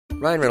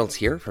Ryan Reynolds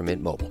here from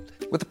Mint Mobile.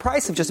 With the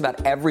price of just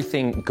about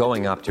everything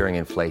going up during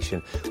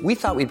inflation, we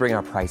thought we'd bring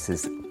our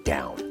prices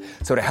down.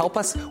 So to help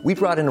us, we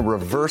brought in a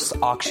reverse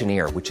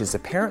auctioneer, which is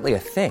apparently a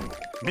thing.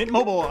 Mint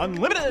Mobile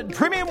Unlimited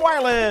Premium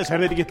Wireless. How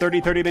to get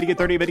 30, 30, bit to get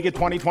 30, bit to get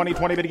 20, 20,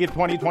 20, bit to get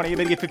 20, 20,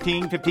 bit to get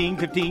 15, 15,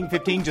 15,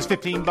 15, just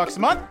 $15 a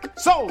month?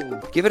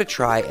 Sold! Give it a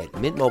try at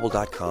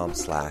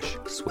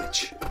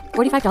mintmobile.com/switch.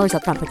 $45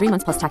 up front for 3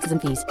 months plus taxes and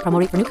fees. Promo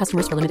rate for new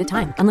customers for limited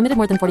time. Unlimited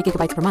more than 40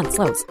 gigabytes per month.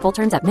 Slows full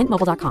terms at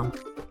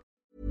mintmobile.com.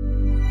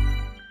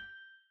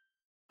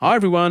 Hi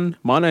everyone,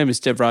 my name is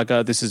Dev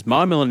Raga. This is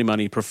My Melanie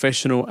Money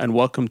Professional, and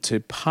welcome to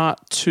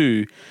part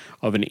 2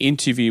 of an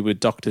interview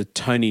with Dr.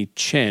 Tony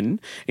Chen.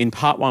 In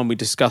part 1, we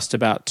discussed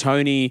about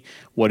Tony,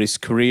 what his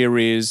career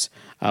is.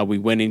 We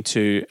went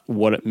into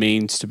what it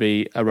means to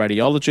be a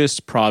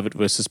radiologist, private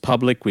versus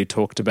public. We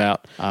talked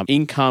about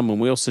income,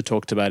 and we also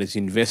talked about his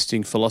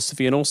investing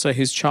philosophy and also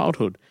his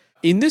childhood.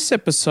 In this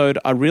episode,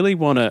 I really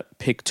want to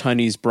pick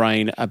Tony's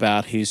brain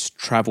about his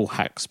travel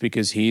hacks,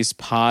 because he is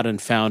part and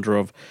founder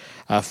of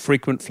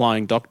Frequent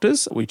Flying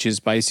Doctors, which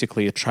is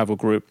basically a travel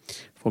group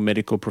for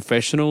medical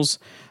professionals.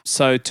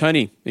 So,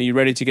 Tony, are you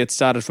ready to get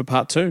started for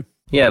part 2?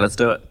 Yeah, let's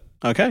do it.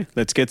 Okay,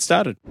 let's get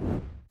started.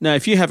 Now,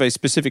 if you have a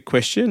specific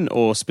question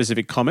or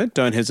specific comment,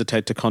 don't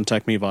hesitate to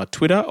contact me via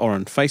Twitter or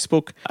on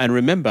Facebook. And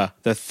remember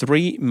the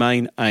 3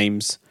 main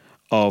aims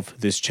of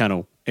this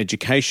channel: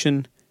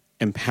 education,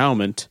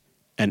 empowerment,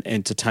 and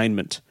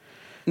entertainment.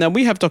 Now,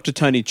 we have Dr.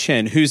 Tony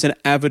Chen, who's an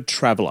avid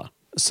traveller.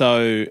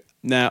 So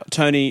now,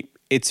 Tony,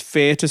 it's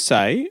fair to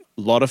say,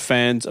 a lot of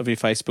fans of your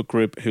Facebook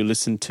group who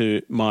listen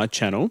to my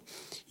channel,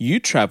 you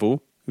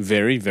travel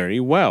very, very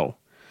well.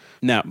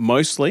 Now,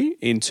 mostly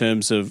in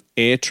terms of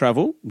air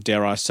travel,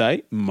 dare I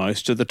say,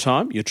 most of the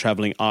time you're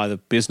traveling either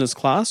business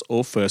class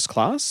or first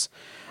class.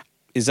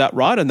 Is that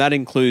right? And that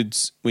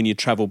includes when you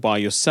travel by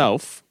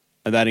yourself,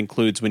 and that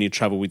includes when you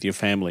travel with your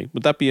family.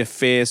 Would that be a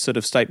fair sort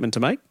of statement to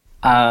make?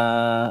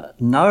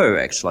 No,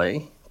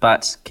 actually,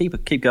 but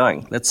keep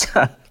going.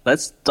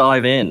 Let's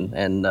dive in,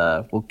 and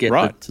we'll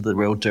get to the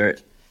real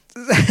dirt.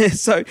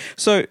 So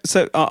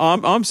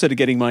I'm sort of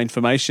getting my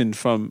information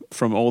from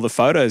all the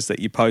photos that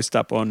you post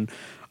up on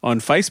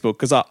Facebook,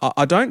 because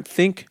I don't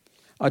think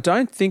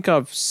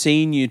I've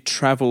seen you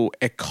travel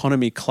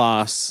economy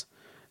class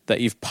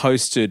that you've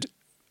posted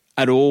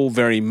at all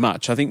very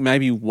much. I think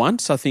maybe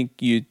once. I think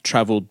you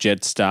traveled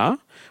Jetstar,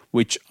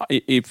 which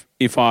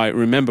if I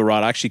remember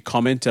right, I actually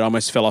commented. I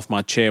almost fell off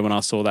my chair when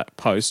I saw that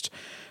post.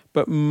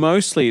 But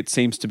mostly it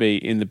seems to be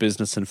in the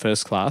business and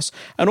first class.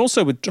 And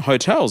also with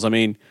hotels. I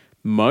mean,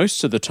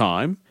 most of the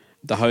time,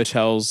 the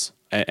hotels,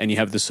 and you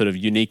have this sort of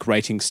unique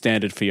rating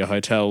standard for your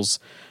hotels,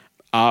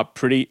 are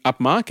pretty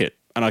upmarket.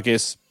 And I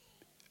guess,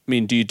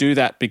 do you do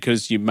that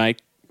because you make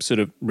sort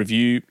of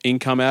review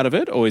income out of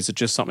it? Or is it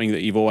just something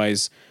that you've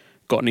always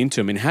gotten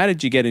into? How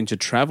did you get into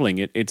traveling?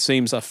 It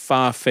seems a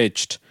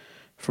far-fetched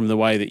from the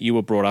way that you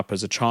were brought up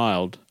as a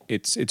child.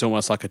 It's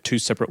almost like 2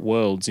 separate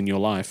worlds in your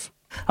life.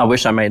 I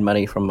wish I made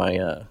money from my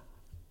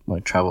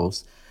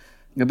travels.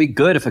 It'd be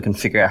good if I can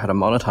figure out how to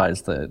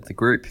monetize the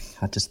group.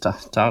 I just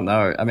don't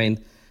know.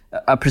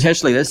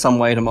 Potentially there's some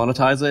way to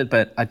monetize it,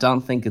 but I don't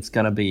think it's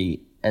going to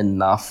be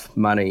enough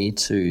money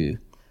to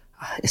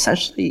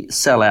essentially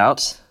sell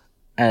out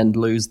and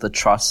lose the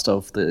trust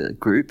of the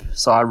group.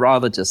 So I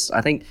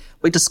think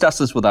we discussed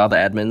this with other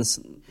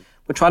admins.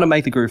 We're trying to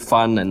make the group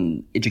fun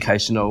and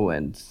educational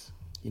and,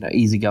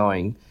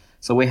 easygoing.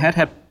 So we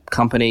had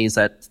companies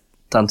that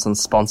done some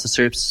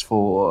sponsorships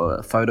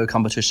for photo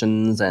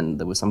competitions, and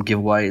there were some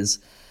giveaways,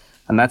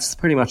 and that's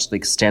pretty much the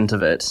extent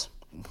of it.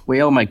 We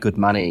all make good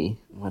money.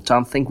 I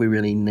don't think we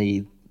really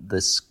need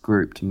this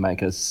group to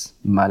make us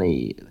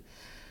money.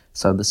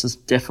 So this is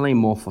definitely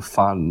more for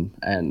fun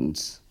and,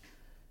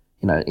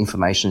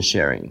 information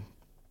sharing.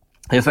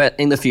 If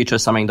in the future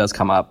something does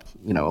come up,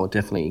 I'll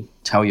definitely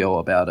tell you all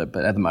about it.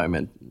 But at the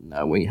moment,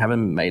 no, we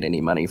haven't made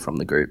any money from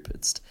the group.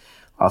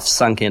 I've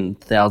sunk in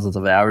thousands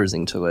of hours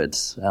into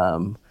it,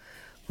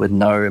 with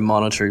no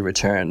monetary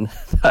return,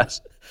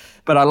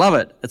 but I love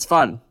it. It's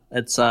fun.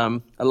 I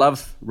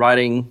love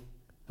writing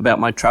about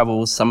my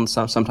travels.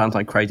 Sometimes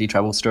my crazy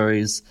travel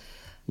stories.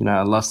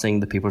 I love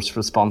seeing the people's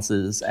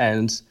responses,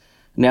 and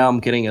now I'm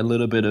getting a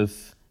little bit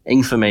of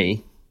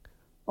infamy,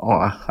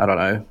 or I don't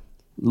know, a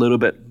little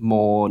bit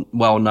more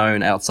well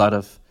known outside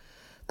of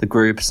the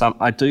group.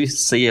 I do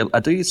see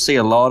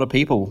a lot of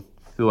people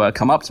who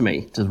come up to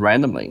me just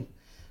randomly.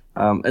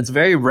 It's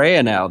very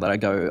rare now that I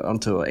go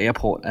onto an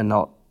airport and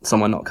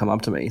someone not come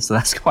up to me. So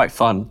that's quite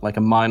fun, like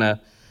a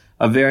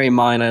very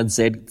minor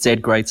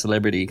Z-grade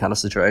celebrity kind of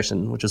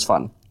situation, which is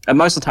fun. And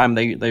most of the time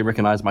they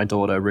recognize my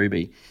daughter,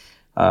 Ruby,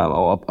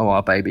 or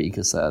our baby,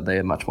 because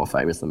they're much more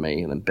famous than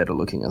me and better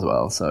looking as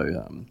well.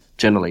 So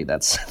generally they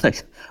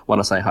want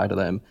to say hi to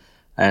them.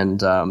 And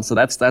so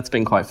that's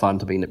been quite fun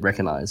to be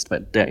recognized.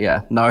 But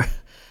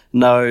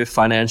no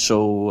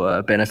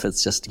financial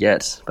benefits just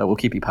yet, but we'll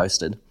keep you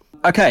posted.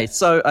 Okay,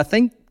 so I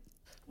think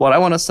what I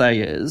want to say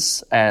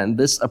is, and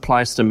this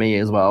applies to me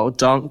as well,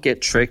 don't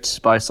get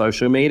tricked by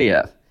social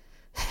media.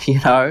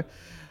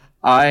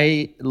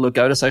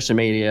 go to social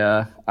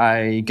media,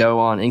 I go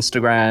on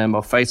Instagram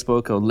or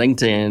Facebook or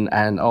LinkedIn,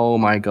 and oh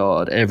my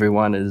God,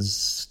 everyone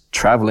is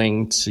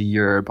traveling to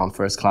Europe on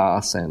first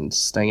class and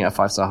staying at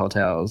 5-star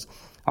hotels.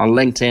 On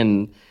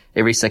LinkedIn,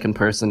 every second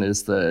person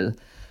is the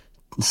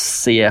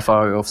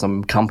CFO of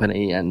some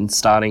company and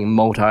starting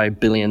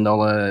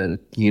multi-billion-dollar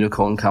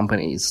unicorn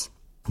companies,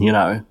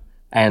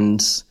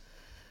 and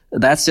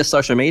that's just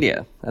social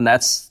media. And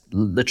that's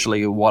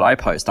literally what I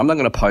post. I'm not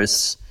going to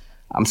post,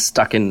 I'm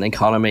stuck in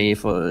economy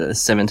for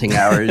 17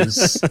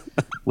 hours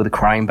with a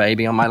crying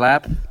baby on my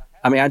lap.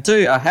 I mean,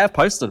 I have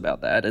posted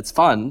about that. It's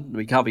fun.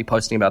 We can't be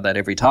posting about that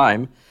every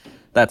time.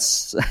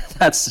 That's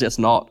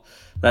not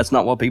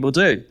what people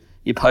do.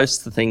 You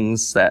post the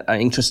things that are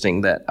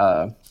interesting, that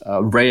are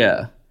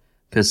rare,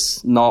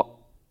 because not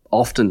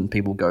often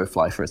people go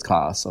fly first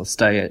class or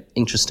stay at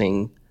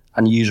interesting,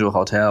 unusual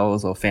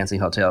hotels or fancy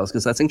hotels,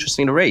 because that's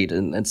interesting to read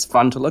and it's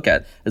fun to look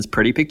at. It's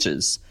pretty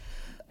pictures.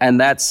 And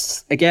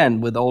that's,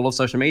 again, with all of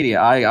social media,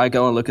 I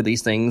go and look at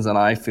these things and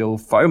I feel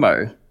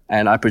FOMO.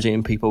 And I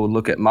presume people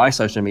look at my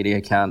social media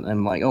account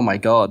and like, oh my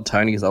God,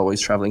 Tony is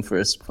always traveling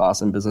first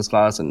class and business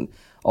class and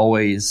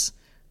always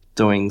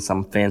doing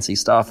some fancy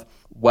stuff.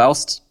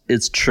 Whilst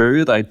it's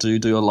true that I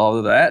do a lot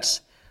of that,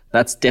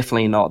 that's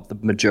definitely not the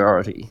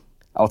majority.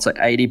 I would say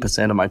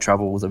 80% of my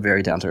travels are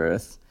very down to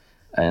earth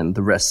and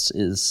the rest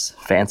is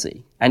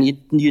fancy. And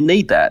you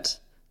need that.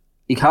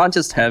 You can't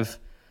just have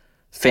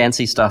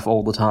fancy stuff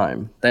all the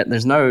time.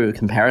 There's no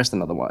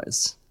comparison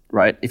otherwise,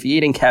 right? If you're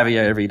eating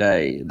caviar every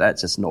day,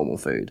 that's just normal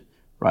food,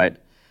 right?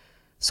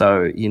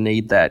 So you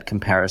need that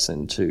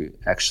comparison to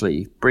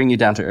actually bring you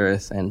down to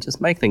earth and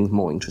just make things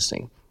more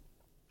interesting.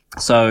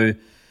 So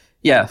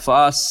yeah, for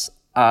us,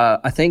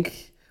 I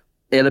think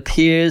it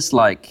appears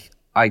like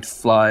I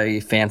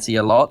fly fancy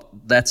a lot.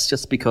 That's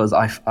just because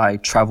I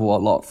travel a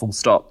lot, full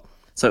stop.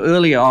 So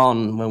early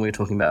on when we were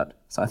talking about,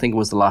 so I think it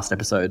was the last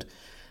episode,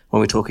 when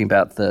we were talking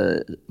about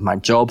my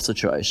job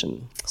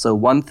situation. So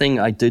one thing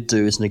I did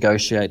do is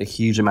negotiate a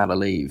huge amount of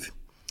leave.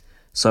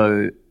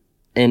 So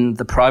in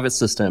the private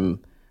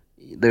system,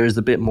 there is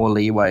a bit more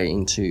leeway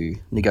into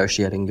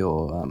negotiating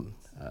your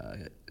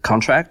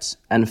contract.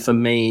 And for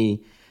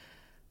me,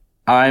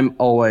 I'm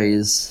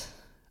always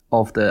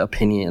of the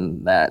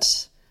opinion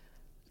that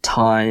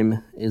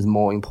time is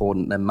more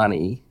important than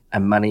money,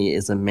 and money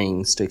is a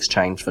means to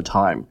exchange for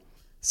time.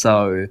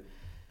 So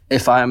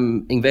if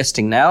I'm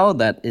investing now,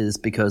 that is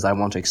because I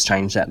want to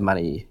exchange that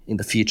money in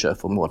the future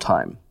for more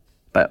time.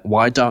 But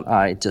why don't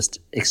I just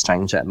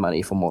exchange that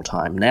money for more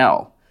time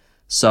now?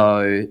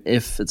 So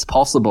if it's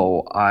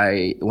possible,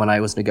 when I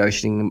was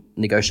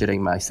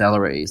negotiating my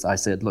salaries, I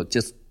said, look,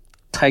 just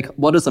take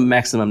what is the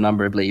maximum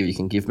number of leave you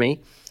can give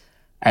me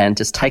and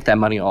just take that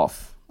money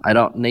off. I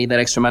don't need that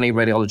extra money.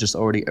 Radiologists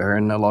already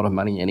earn a lot of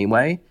money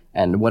anyway.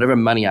 And whatever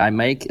money I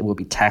make, it will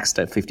be taxed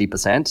at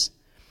 50%.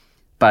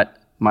 But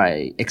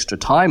my extra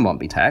time won't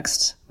be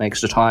taxed. My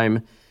extra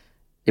time,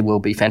 it will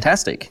be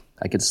fantastic.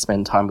 I get to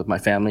spend time with my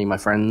family, my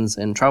friends,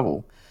 and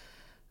travel.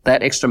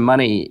 That extra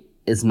money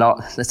is not,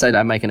 let's say that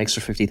I make an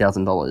extra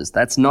 $50,000.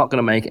 That's not going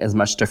to make as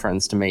much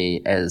difference to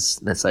me as,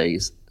 let's say,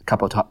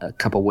 a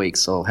couple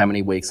weeks or how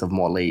many weeks of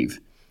more leave.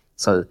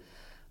 So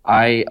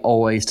I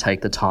always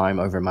take the time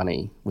over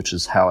money, which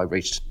is how I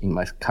reached in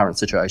my current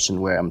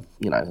situation where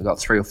I've got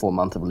 3 or 4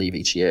 months of leave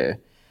each year.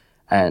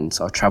 And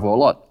so I travel a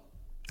lot.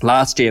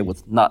 Last year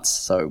was nuts.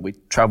 So we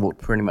traveled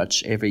pretty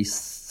much every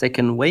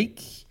second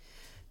week.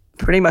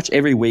 Pretty much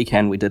every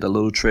weekend we did a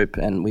little trip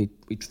and we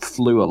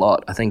flew a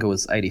lot. I think it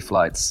was 80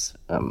 flights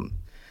for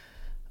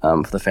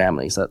the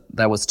family. So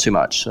that was too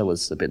much. That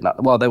was a bit nuts.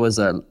 Well, there was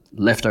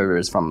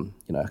leftovers from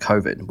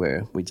COVID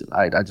where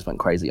I just went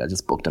crazy. I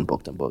just booked and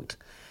booked and booked.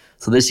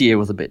 So this year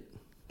was a bit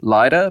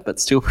lighter, but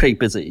still pretty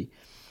busy.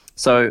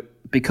 So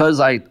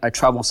because I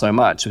travel so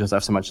much, because I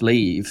have so much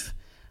leave,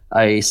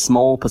 a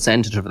small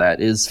percentage of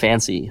that is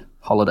fancy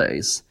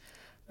holidays.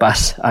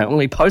 But I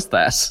only post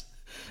that.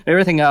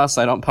 Everything else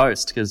I don't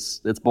post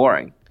because it's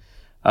boring.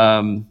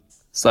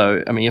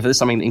 So, I mean, if there's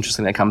something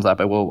interesting that comes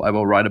up, I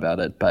will write about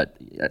it. But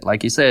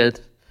like you said,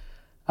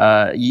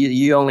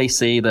 you only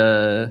see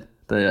the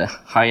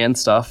high-end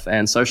stuff,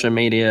 and social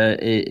media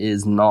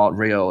is not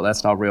real.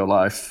 That's not real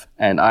life.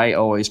 And I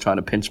always try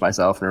to pinch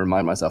myself and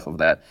remind myself of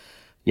that.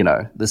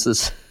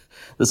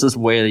 This is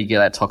where you get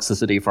that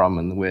toxicity from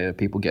and where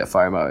people get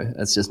FOMO.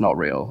 It's just not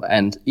real.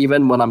 And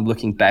even when I'm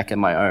looking back at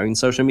my own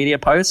social media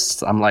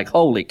posts, I'm like,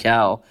 holy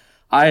cow,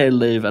 I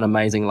live an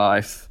amazing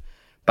life.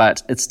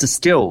 But it's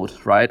distilled,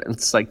 right?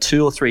 It's like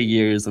 2 or 3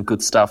 years of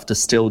good stuff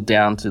distilled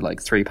down to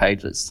like 3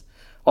 pages.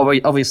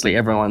 Obviously,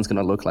 everyone's going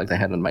to look like they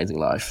had an amazing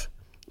life.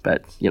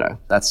 But,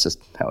 that's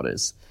just how it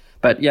is.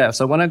 But yeah,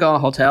 so when I go on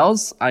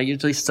hotels, I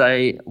usually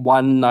stay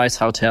one nice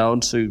hotel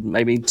to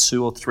maybe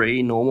 2 or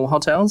 3 normal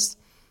hotels.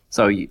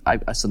 So I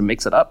sort of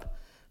mix it up.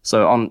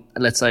 So on,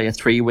 let's say, a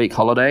 3-week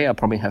holiday, I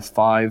probably have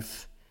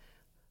 5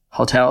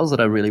 hotels that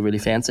are really, really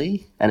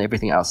fancy and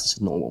everything else is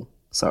just normal.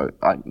 So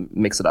I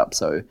mix it up.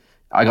 So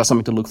I got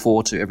something to look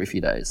forward to every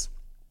few days.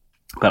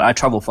 But I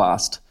travel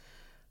fast.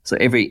 So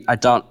I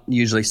don't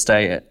usually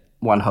stay at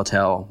one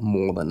hotel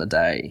more than a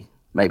day,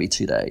 maybe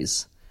 2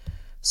 days.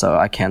 So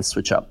I can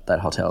switch up that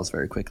hotels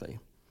very quickly.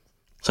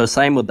 So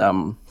same with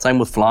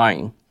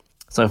flying.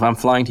 So if I'm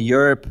flying to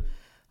Europe,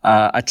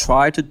 I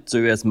try to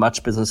do as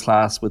much business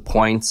class with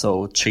points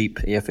or cheap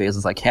airfares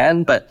as I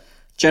can, but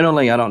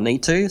generally I don't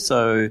need to.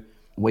 So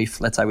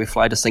let's say we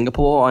fly to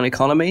Singapore on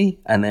economy,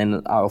 and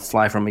then I'll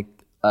fly from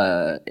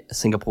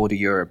Singapore to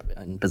Europe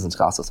in business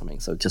class or something.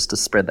 So just to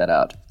spread that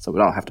out, so we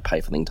don't have to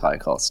pay for the entire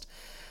cost.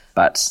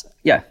 But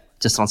yeah,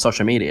 just on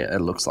social media,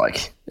 it looks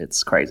like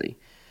it's crazy.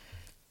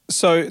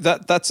 So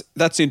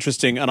that's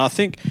interesting, and I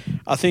think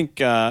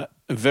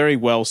very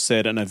well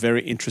said and a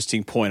very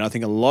interesting point. I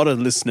think a lot of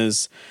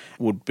listeners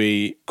would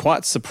be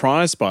quite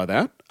surprised by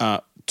that.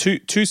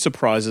 Two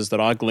surprises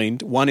that I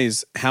gleaned. One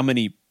is how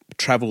many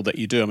travel that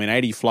you do. I mean,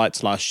 80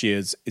 flights last year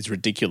is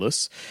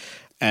ridiculous,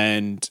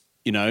 and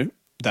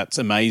that's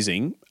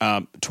amazing.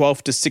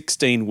 12 to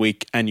 16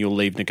 week annual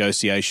leave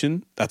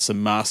negotiation. That's a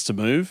master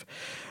move,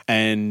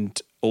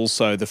 and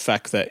also the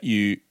fact that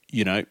you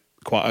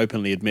quite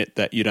openly admit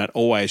that you don't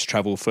always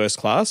travel first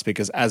class,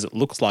 because as it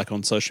looks like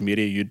on social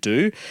media, you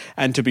do.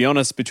 And to be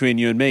honest, between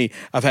you and me,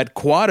 I've had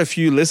quite a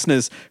few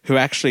listeners who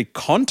actually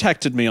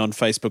contacted me on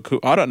Facebook, who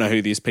I don't know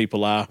who these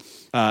people are,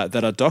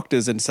 that are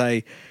doctors, and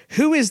say,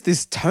 who is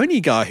this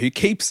Tony guy who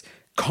keeps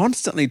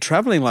constantly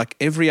traveling? Like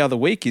every other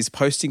week he's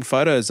posting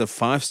photos of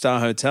 5-star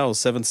hotels,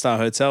 7-star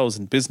hotels,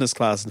 and business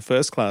class and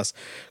first class.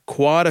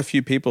 Quite a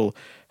few people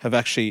have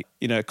actually,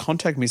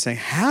 contacted me saying,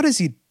 how does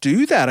he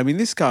do that? I mean,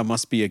 this guy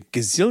must be a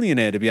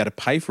gazillionaire to be able to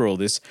pay for all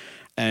this.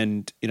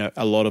 And,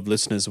 a lot of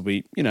listeners will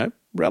be,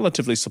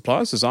 relatively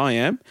surprised, as I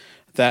am,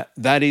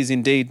 that is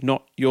indeed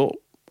not your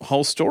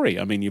whole story.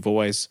 I mean, you've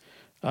always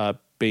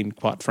been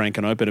quite frank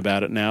and open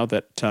about it now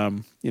that,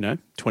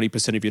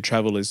 20% of your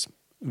travel is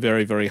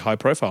very, very high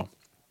profile.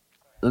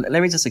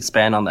 Let me just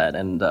expand on that.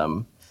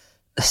 And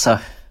so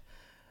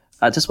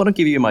I just want to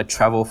give you my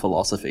travel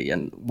philosophy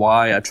and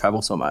why I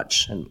travel so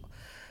much and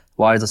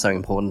why is it so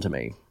important to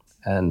me.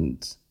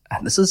 And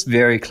this is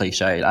very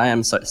cliched. I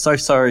am so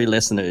sorry,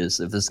 listeners,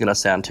 if this is going to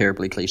sound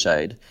terribly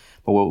cliched,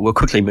 but we'll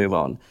quickly move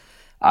on.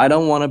 I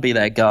don't want to be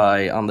that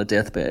guy on the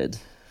deathbed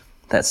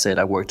that said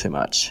I work too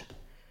much.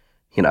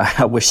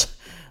 I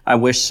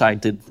wish I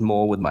did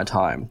more with my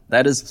time.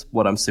 That is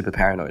what I'm super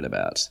paranoid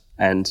about.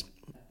 And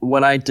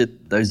when I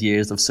did those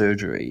years of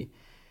surgery,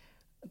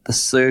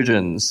 most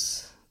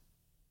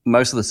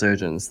of the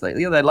surgeons,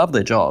 they love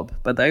their job,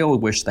 but they all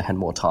wish they had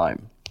more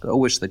time. They all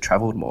wish they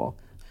traveled more.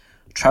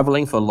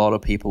 Traveling for a lot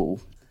of people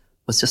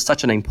was just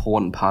such an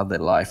important part of their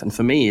life. And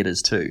for me, it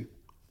is too.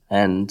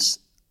 And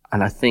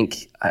I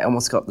think I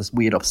almost got this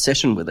weird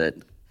obsession with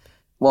it.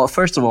 Well,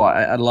 first of all,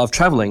 I love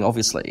traveling,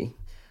 obviously.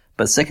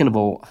 But second of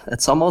all,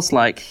 it's almost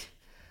like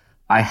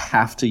I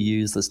have to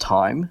use this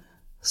time.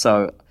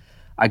 So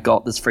I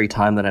got this free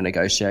time that I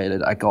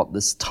negotiated. I got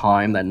this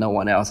time that no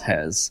one else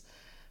has,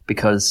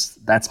 because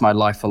that's my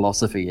life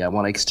philosophy. I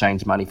want to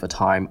exchange money for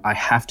time. I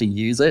have to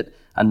use it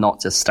and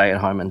not just stay at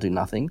home and do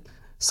nothing.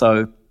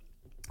 So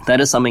that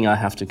is something I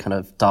have to kind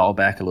of dial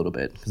back a little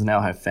bit, because now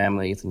I have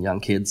families and young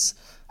kids.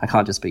 I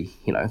can't just be,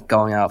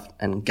 going out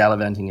and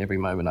gallivanting every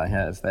moment I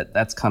have. But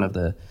that's kind of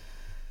the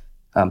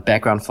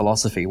background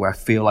philosophy where I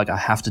feel like I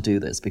have to do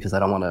this because I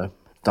don't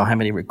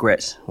have any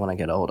regret when I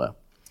get older.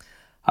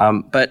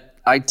 But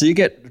I do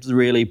get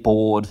really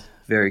bored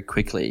very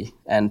quickly.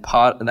 And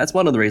that's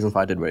one of the reasons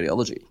why I did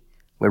radiology,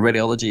 where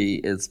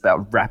radiology is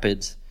about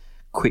rapid,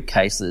 quick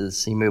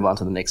cases. You move on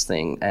to the next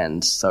thing.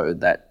 And so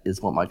that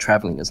is what my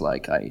traveling is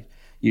like. I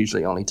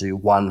usually only do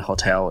one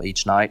hotel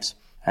each night.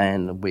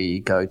 And we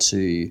go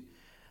to,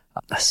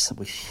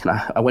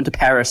 I went to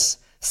Paris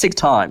 6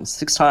 times.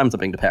 6 times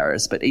I've been to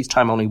Paris, but each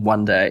time only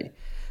one day.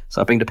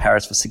 So I've been to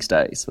Paris for 6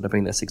 days, but I've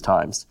been there 6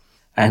 times.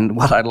 And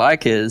what I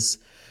like is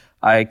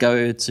I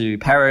go to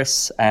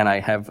Paris and I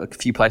have a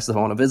few places I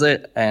want to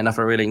visit. And if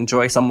I really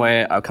enjoy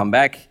somewhere, I'll come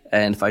back.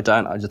 And if I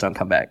don't, I just don't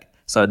come back.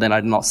 So then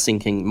I'm not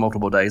sinking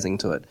multiple days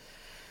into it.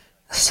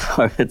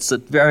 So it's a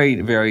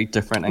very, very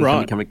different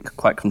and can become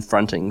quite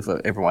confronting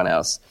for everyone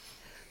else.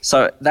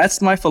 So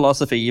that's my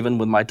philosophy even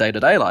with my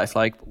day-to-day life.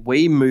 Like,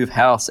 we move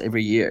house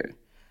every year.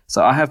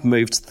 So I have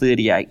moved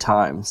 38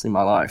 times in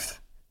my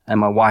life, and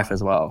my wife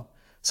as well.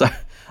 So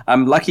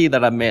I'm lucky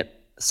that I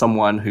met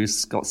someone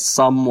who's got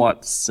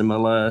somewhat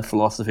similar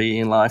philosophy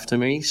in life to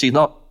me. She's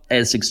not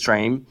as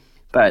extreme,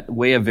 but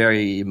we are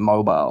very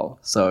mobile.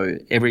 So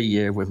every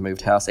year we've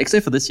moved house,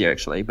 except for this year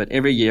actually, but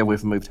every year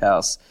we've moved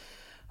house.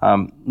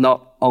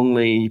 Not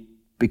only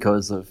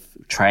because of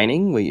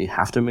training, we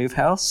have to move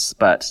house,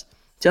 but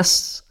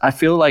just I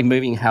feel like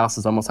moving house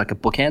is almost like a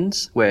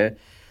bookend where,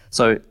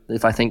 so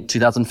if I think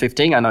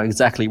 2015, I know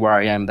exactly where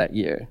I am that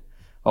year.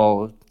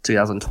 Or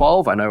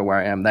 2012, I know where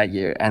I am that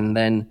year. And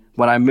then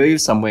when I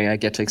move somewhere, I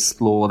get to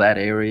explore that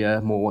area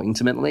more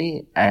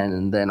intimately.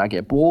 And then I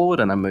get bored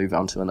and I move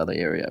on to another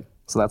area.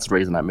 So that's the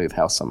reason I move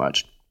house so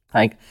much.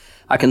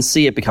 I can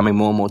see it becoming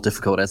more and more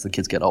difficult as the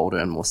kids get older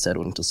and more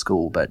settled into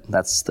school, but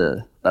that's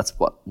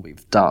what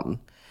we've done.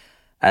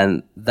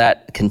 And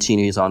that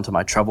continues on to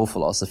my travel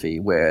philosophy,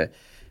 where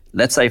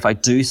let's say if I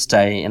do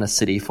stay in a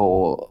city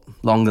for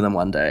longer than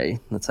one day,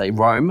 let's say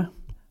Rome,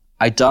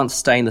 I don't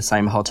stay in the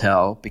same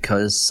hotel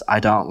because I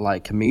don't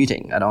like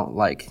commuting. I don't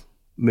like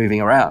moving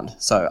around.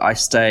 So I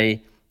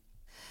stay,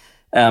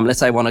 let's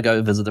say I want to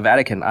go visit the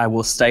Vatican. I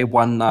will stay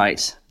one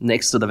night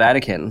next to the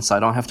Vatican, so I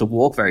don't have to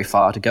walk very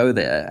far to go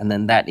there. And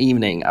then that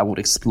evening, I would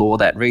explore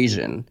that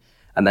region.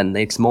 And then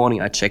next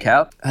morning, I check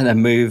out and then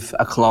move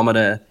a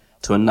kilometer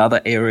to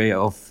another area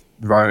of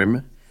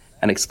Rome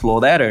and explore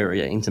that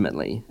area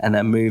intimately, and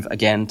then move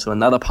again to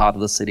another part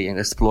of the city and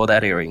explore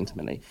that area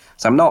intimately.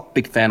 So I'm not a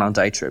big fan on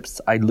day trips.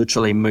 I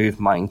literally move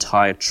my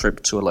entire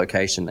trip to a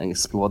location and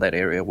explore that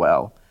area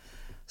well.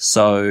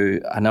 So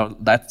I know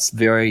that's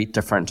very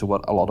different to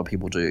what a lot of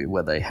people do,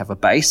 where they have a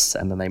base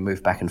and then they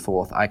move back and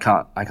forth. I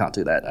can't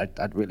do that.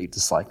 I'd really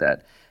dislike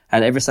that.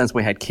 And ever since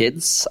we had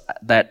kids,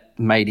 that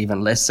made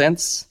even less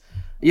sense.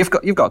 You've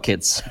got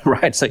kids,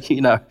 right? So,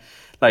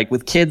 like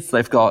with kids,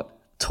 they've got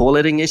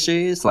toileting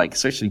issues, like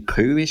especially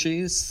poo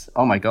issues.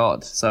 Oh my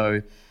God.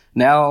 So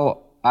now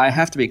I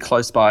have to be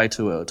close by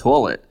to a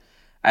toilet.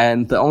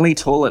 And the only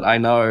toilet I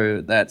know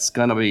that's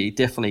going to be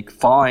definitely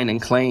fine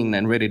and clean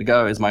and ready to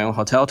go is my own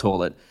hotel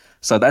toilet.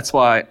 So that's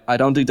why I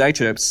don't do day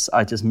trips.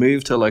 I just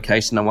move to a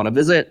location I want to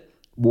visit,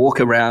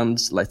 walk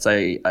around, let's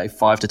say a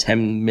 5 to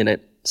 10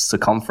 minute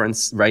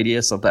circumference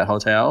radius of that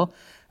hotel.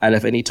 And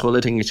if any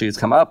toileting issues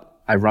come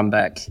up, I run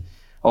back.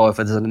 Or if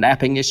there's a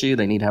napping issue,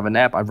 they need to have a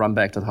nap, I run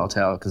back to the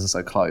hotel because it's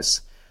so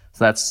close.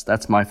 So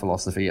that's my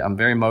philosophy. I'm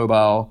very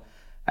mobile,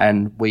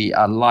 and we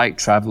are light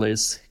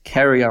travelers,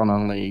 carry on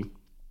only.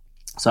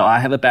 So I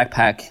have a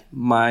backpack.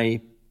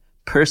 My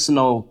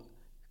personal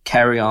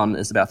carry-on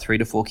is about 3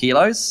 to 4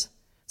 kilos.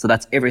 So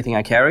that's everything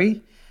I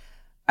carry.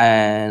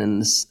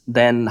 And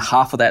then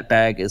half of that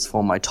bag is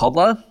for my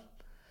toddler.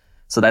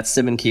 So that's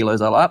 7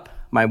 kilos all up.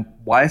 My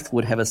wife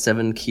would have a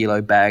 7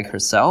 kilo bag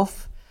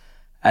herself.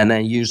 And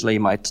then usually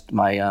my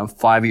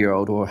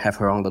 5-year-old will have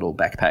her own little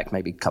backpack,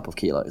 maybe a couple of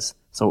kilos.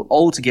 So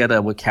altogether,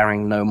 we're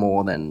carrying no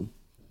more than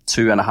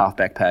 2.5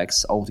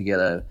 backpacks,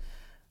 altogether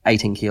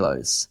 18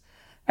 kilos.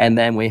 And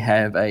then we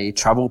have a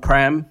travel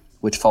pram,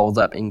 which folds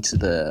up into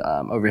the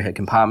overhead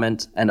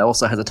compartment, and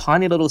also has a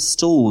tiny little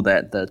stool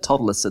that the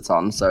toddler sits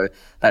on. So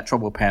that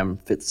travel pram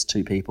fits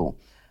 2 people.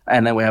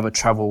 And then we have a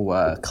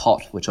travel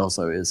cot, which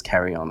also is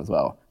carry-on as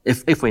well,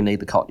 if we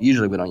need the cot.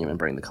 Usually we don't even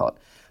bring the cot.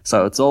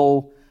 So it's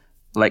all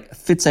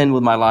fits in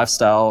with my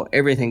lifestyle.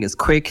 Everything is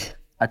quick.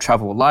 I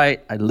travel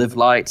light. I live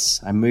light.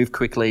 I move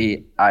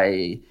quickly.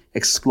 I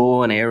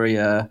explore an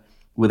area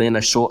within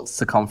a short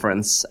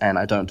circumference, and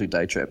I don't do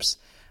day trips.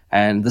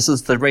 And this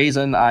is the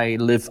reason I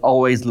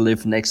always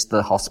live next to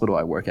the hospital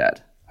I work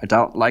at. I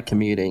don't like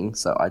commuting,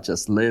 so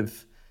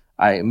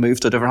I move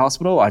to a different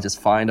hospital. I just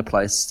find a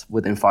place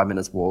within 5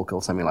 minutes walk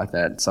or something like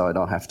that, so I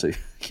don't have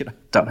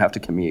to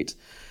commute.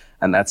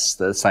 And that's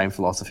the same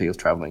philosophy of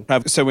traveling.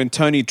 So when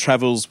Tony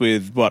travels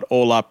with,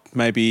 all up,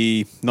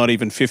 maybe not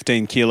even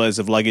 15 kilos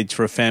of luggage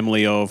for a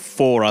family of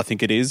 4, I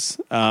think it is,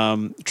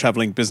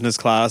 traveling business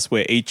class,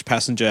 where each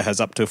passenger has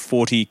up to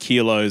 40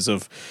 kilos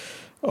of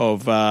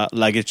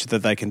luggage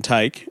that they can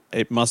take,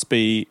 it must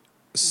be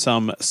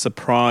some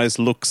surprise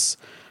looks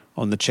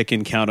on the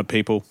check-in counter,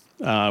 people,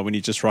 when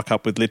you just rock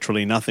up with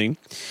literally nothing.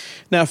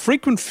 Now,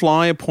 frequent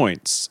flyer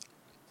points.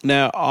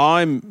 Now,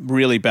 I'm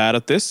really bad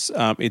at this.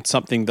 It's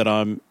something that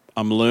I'm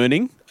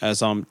learning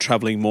as I'm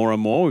traveling more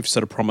and more. We've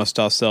sort of promised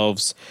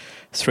ourselves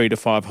 3 to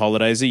 5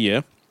 holidays a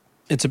year.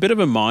 It's a bit of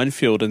a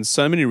minefield and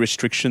so many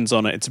restrictions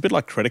on it. It's a bit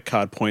like credit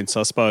card points,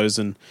 I suppose.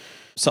 And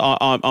so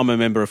I'm a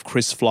member of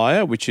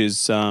KrisFlyer, which is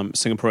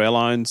Singapore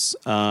Airlines,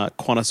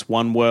 Qantas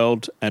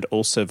Oneworld, and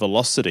also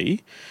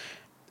Velocity.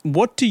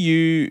 What do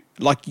you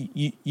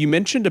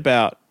mentioned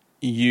about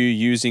you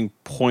using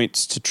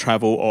points to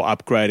travel or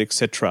upgrade,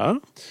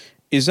 etc.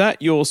 Is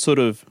that your sort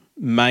of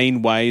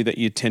main way that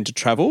you tend to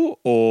travel,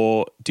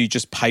 or do you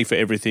just pay for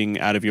everything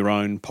out of your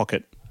own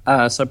pocket?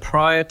 So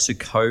prior to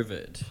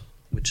COVID,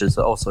 which is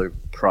also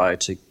prior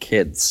to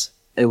kids,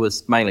 it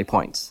was mainly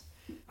points.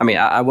 I mean,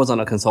 I was on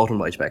a consultant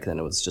wage back then.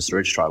 It was just a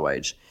registrar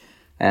wage.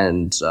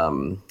 And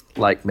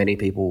like many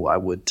people, I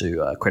would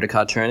do credit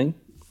card churning.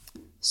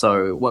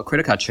 So what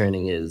credit card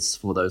churning is,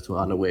 for those who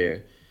aren't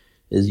aware,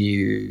 is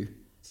you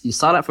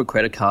sign up for a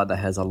credit card that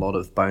has a lot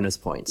of bonus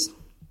points.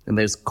 And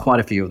there's quite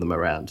a few of them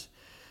around.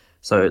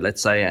 So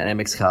let's say an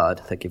Amex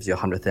card that gives you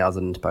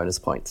 100,000 bonus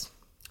points.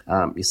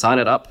 You sign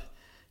it up,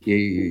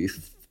 you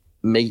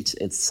meet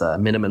its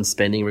minimum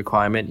spending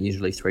requirement,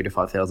 usually $3,000 to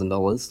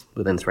 $5,000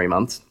 within 3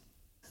 months.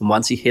 And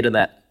once you hit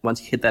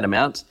that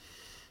amount,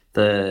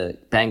 the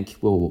bank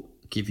will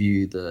give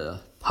you the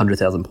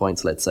 100,000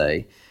 points, let's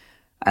say,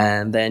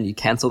 and then you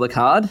cancel the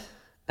card,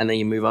 and then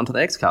you move on to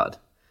the X card.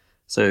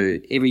 So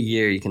every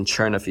year you can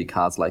churn a few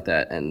cards like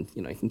that, and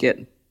you can get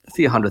a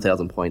few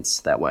 100,000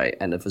 points that way.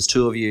 And if there's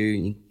 2 of you,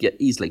 you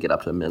easily get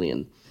up to 1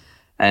 million.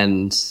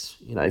 And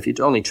if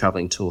you're only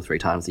traveling 2 or 3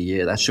 times a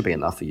year, that should be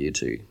enough for you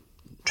to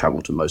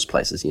travel to most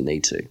places you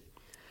need to.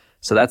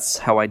 So that's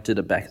how I did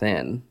it back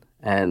then.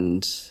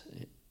 And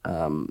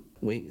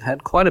we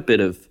had quite a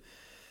bit of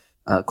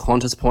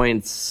Qantas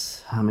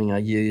points. I mean, I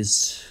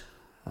used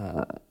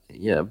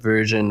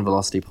Virgin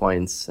Velocity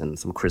points and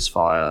some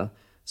KrisFlyer.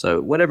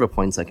 So whatever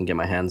points I can get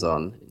my hands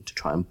on to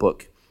try and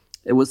book.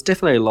 It was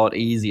definitely a lot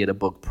easier to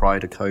book prior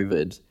to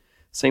COVID.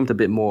 Seemed a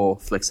bit more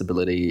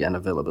flexibility and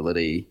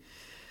availability.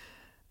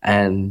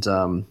 And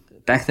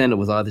back then it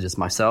was either just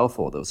myself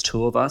or there was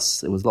two of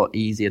us. It was a lot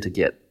easier to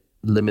get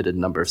limited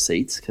number of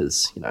seats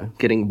because,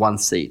 getting one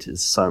seat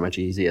is so much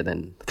easier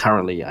than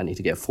currently I need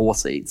to get 4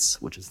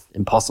 seats, which is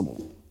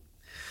impossible.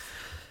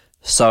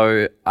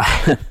 So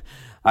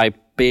I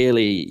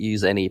barely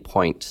use any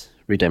point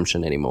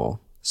redemption anymore.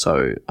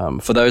 So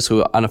for those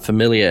who are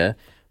unfamiliar,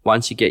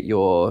 once you get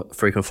your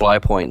frequent flyer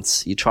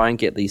points, you try and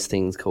get these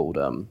things called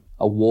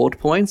award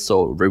points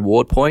or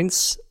reward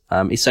points.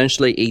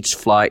 Essentially, each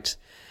flight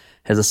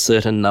has a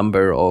certain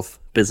number of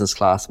business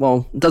class.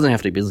 Well, it doesn't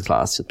have to be business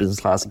class, just business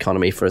class,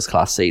 economy, first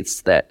class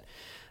seats that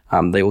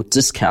they will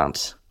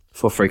discount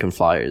for frequent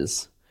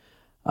flyers.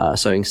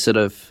 So instead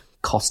of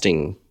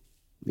costing,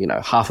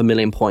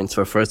 500,000 points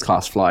for a first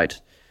class flight,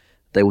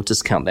 they will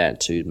discount that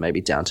to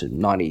maybe down to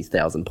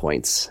 90,000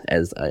 points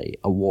as a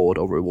award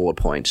or reward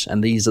point.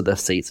 And these are the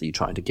seats that you're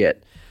trying to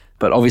get.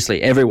 But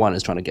obviously everyone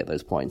is trying to get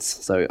those points.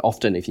 So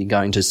often if you're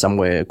going to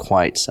somewhere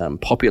quite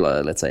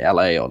popular, let's say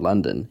LA or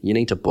London, you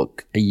need to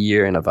book a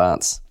year in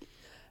advance.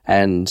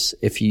 And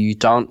if you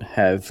don't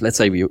have, let's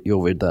say you're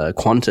with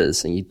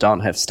Qantas and you don't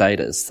have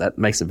status, that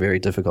makes it very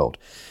difficult.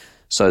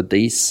 So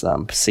these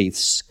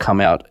seats come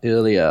out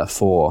earlier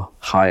for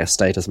higher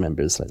status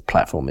members, like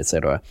platform,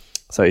 etc.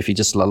 So if you're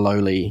just a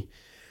lowly,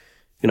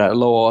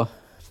 lower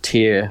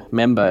tier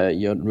member,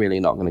 you're really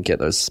not going to get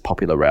those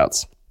popular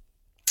routes.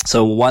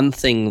 So one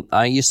thing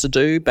I used to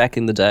do back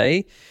in the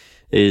day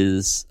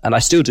is, and I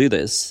still do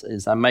this,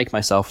 is I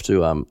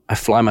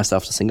fly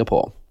myself to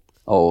Singapore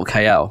or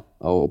KL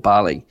or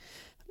Bali,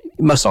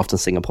 most often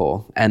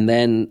Singapore, and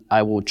then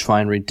I will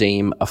try and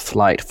redeem a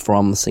flight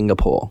from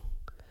Singapore.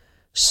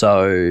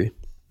 So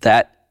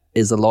that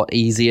is a lot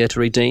easier to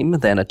redeem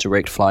than a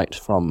direct flight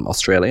from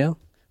Australia.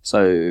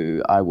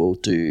 So I will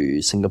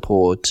do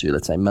Singapore to,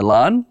 let's say,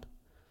 Milan,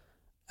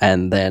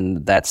 and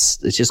then it's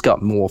just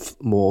got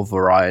more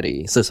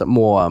variety. So it's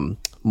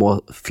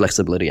more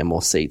flexibility and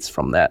more seats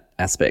from that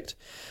aspect.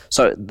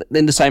 So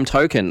in the same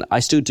token, I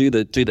still do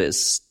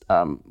this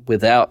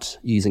without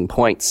using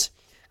points,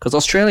 because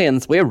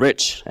Australians, we're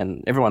rich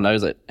and everyone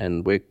knows it,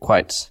 and we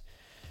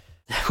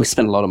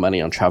spend a lot of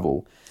money on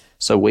travel.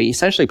 So we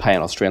essentially pay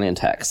an Australian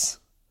tax.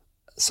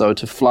 So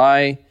to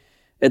fly,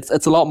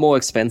 it's a lot more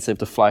expensive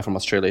to fly from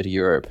Australia to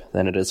Europe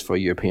than it is for a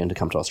European to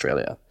come to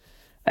Australia.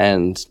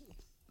 And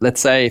let's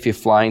say if you're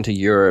flying to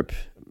Europe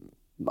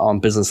on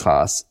business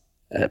class,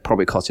 it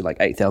probably costs you like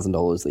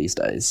 $8,000 these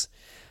days.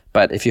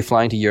 But if you're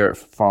flying to Europe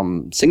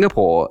from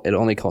Singapore, it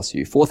only costs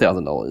you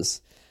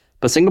 $4,000.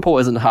 But Singapore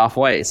isn't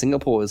halfway.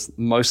 Singapore is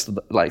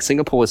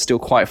Singapore is still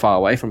quite far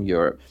away from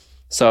Europe.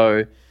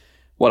 So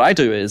what I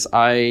do is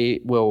I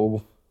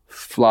will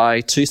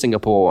fly to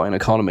Singapore in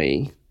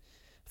economy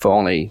for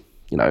only,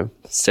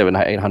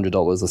 $700-800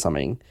 or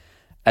something,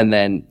 and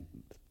then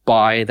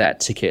buy that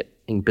ticket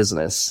in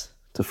business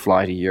to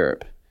fly to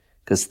Europe,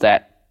 because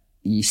that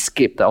you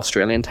skip the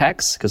Australian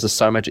tax because it's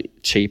so much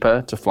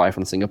cheaper to fly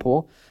from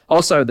Singapore.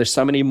 Also, there's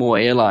so many more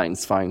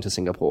airlines flying to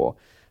Singapore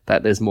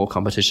that there's more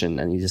competition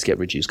and you just get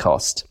reduced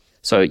cost.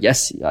 So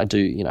yes, I do,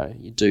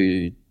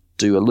 you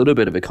do a little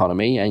bit of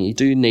economy, and you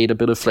do need a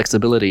bit of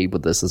flexibility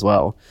with this as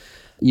well.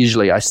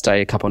 Usually I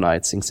stay a couple of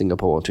nights in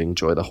Singapore to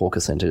enjoy the hawker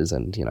centers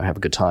and, have a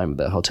good time at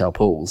the hotel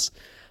pools.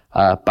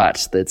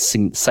 But that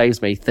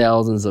saves me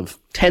tens of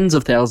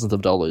thousands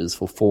of dollars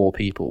for 4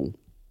 people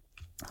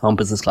on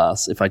business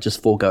class if I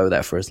just forego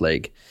that first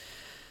leg.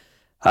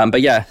 But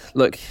yeah,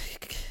 look,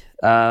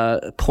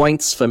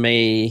 points for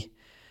me,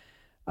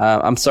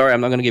 I'm sorry,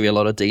 I'm not going to give you a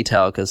lot of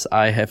detail because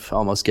I have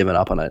almost given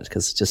up on it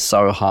because it's just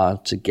so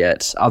hard to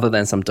get, other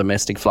than some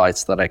domestic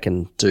flights that I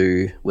can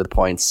do with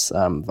points.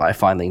 I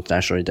find the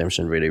international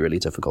redemption really, really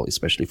difficult,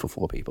 especially for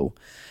 4 people.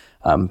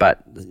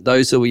 But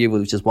those of you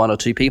with just 1 or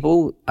 2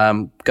 people,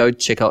 go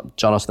check out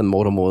Jonathan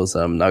Mortimer's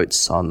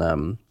notes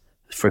on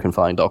frequent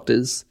flying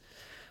doctors.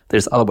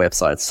 There's other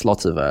websites,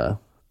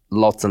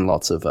 lots and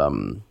lots of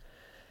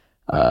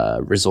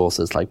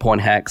resources like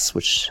Point Hacks,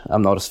 which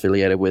I'm not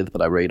affiliated with,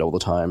 but I read all the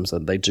time. So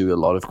they do a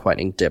lot of quite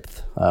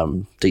in-depth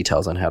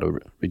details on how to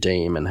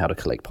redeem and how to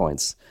collect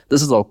points.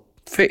 This is all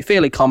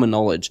fairly common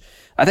knowledge.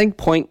 I think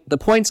the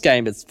points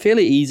game is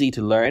fairly easy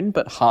to learn,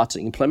 but hard to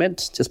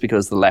implement just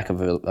because of the lack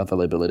of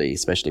availability,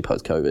 especially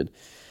post-COVID.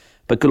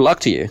 But good luck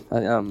to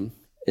you.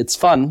 It's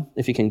fun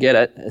if you can get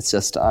it. It's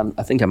just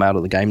I think I'm out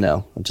of the game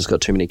now. I've just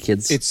got too many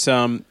kids.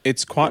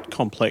 It's quite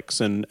complex,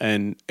 and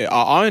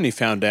I only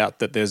found out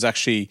that there's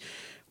actually,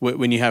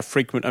 when you have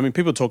frequent,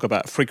 people talk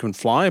about frequent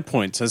flyer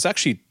points. There's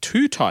actually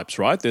 2 types,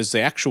 right? There's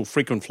the actual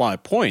frequent flyer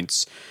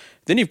points.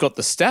 Then you've got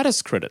the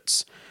status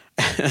credits.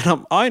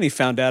 And I only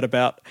found out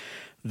about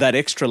that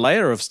extra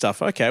layer of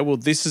stuff. Okay, well,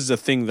 this is a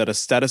thing that a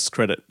status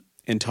credit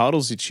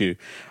entitles it to.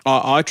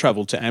 I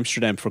travelled to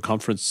Amsterdam for a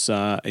conference.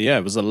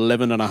 It was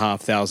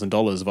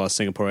 $11,500 via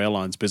Singapore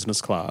Airlines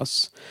business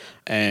class.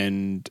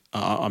 And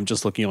I'm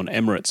just looking on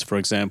Emirates, for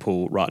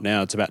example, right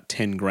now. It's about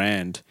 10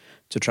 grand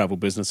to travel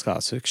business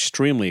class. So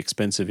extremely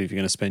expensive if you're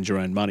going to spend your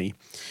own money.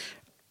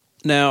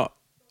 Now,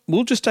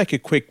 we'll just take a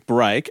quick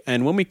break.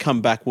 And when we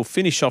come back, we'll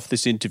finish off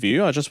this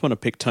interview. I just want to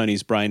pick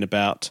Tony's brain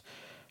about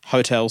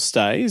hotel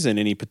stays and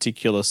any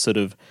particular sort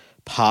of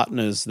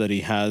partners that he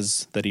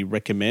has that he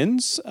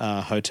recommends,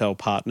 hotel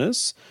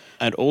partners,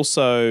 and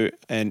also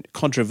a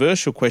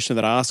controversial question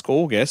that I ask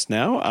all guests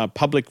now,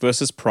 public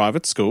versus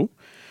private school,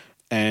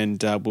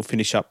 and we'll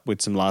finish up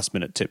with some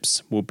last-minute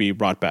tips. We'll be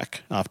right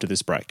back after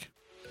this break.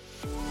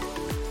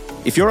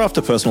 If you're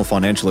after personal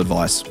financial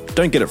advice,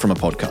 don't get it from a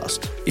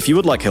podcast. If you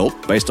would like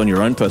help based on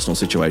your own personal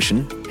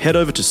situation, head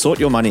over to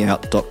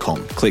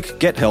sortyourmoneyout.com. Click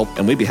Get Help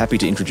and we'd be happy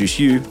to introduce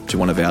you to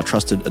one of our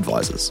trusted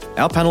advisors.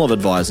 Our panel of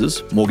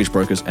advisors, mortgage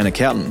brokers and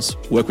accountants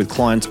work with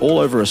clients all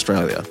over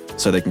Australia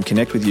so they can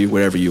connect with you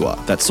wherever you are.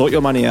 That's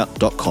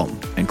sortyourmoneyout.com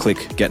and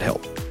click Get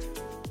Help.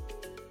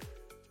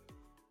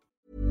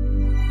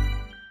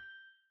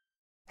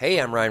 Hey,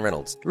 I'm Ryan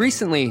Reynolds.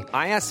 Recently,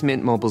 I asked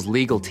Mint Mobile's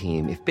legal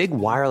team if big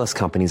wireless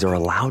companies are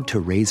allowed to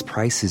raise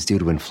prices due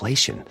to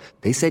inflation.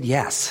 They said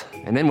yes.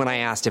 And then when I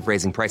asked if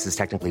raising prices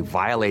technically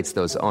violates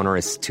those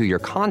onerous 2-year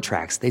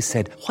contracts, they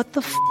said, "What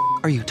the f***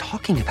 are you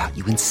talking about,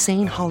 you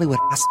insane Hollywood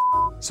ass?"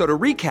 So to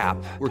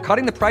recap, we're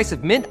cutting the price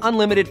of Mint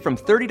Unlimited from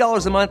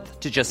 $30 a month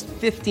to just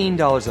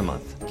 $15 a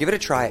month. Give it a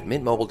try at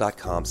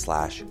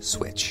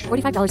mintmobile.com/switch.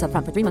 $45 up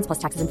front for 3 months plus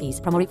taxes and fees.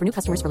 Promo rate for new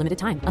customers for limited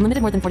time.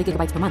 Unlimited more than 40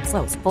 gigabytes per month.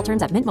 Slows full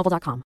terms at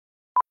mintmobile.com.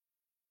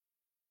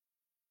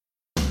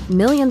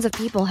 Millions of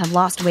people have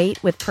lost weight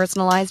with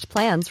personalized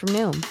plans from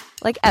Noom.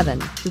 Like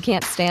Evan, who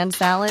can't stand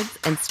salads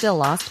and still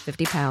lost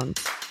 50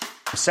 pounds.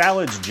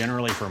 Salads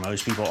generally for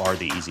most people are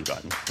the easy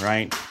button,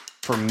 right?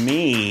 For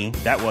me,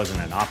 that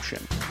wasn't an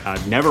option.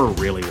 I never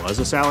really was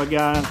a salad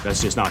guy.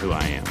 That's just not who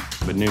I am.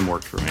 But Noom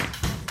worked for me.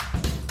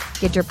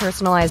 Get your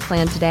personalized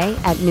plan today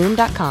at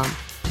Noom.com.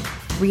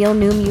 Real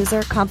Noom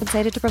user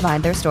compensated to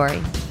provide their story.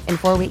 In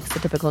 4 weeks, the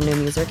typical Noom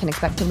user can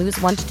expect to lose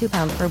 1 to 2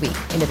 pounds per week.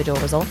 Individual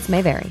results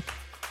may vary.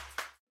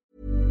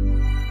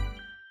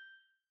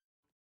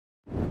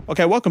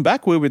 Okay, welcome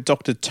back. We're with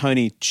Dr.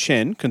 Tony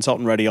Chen,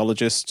 consultant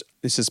radiologist.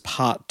 This is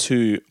part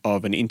 2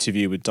 of an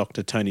interview with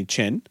Dr. Tony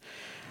Chen.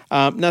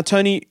 Now,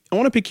 Tony, I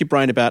want to pick your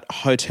brain about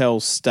hotel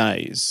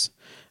stays.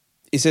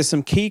 Is there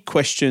some key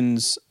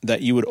questions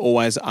that you would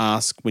always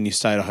ask when you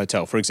stay at a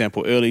hotel? For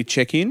example, early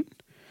check-in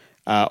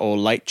or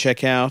late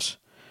check-out?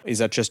 Is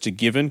that just a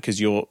given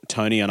because you're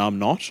Tony and I'm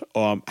not?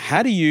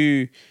 How do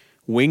you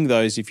wing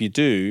those if you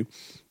do?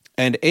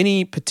 And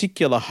any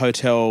particular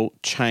hotel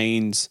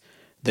chains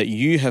that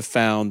you have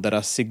found that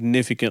are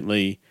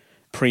significantly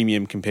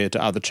premium compared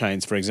to other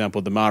chains? For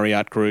example, the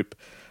Marriott Group,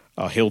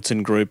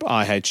 Hilton Group,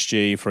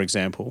 IHG, for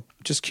example.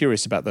 Just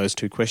curious about those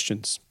 2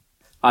 questions.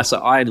 So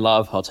I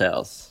love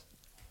hotels.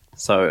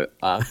 So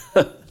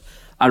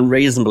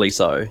unreasonably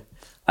so.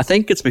 I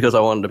think it's because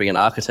I wanted to be an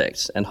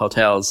architect, and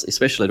hotels,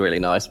 especially the really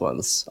nice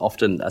ones,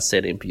 often are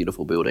set in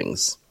beautiful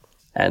buildings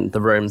and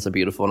the rooms are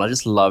beautiful, and I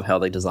just love how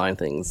they design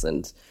things.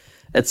 And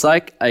it's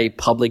like a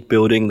public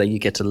building that you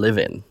get to live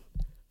in.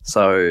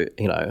 So,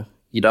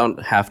 you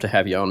don't have to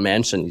have your own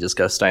mansion. You just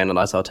go stay in a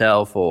nice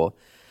hotel for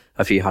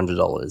a few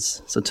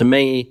 $100s. So to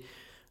me,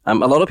 a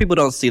lot of people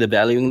don't see the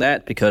value in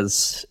that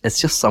because it's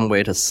just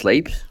somewhere to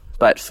sleep.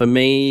 But for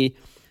me,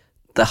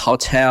 the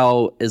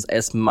hotel is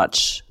as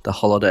much the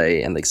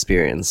holiday and the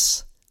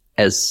experience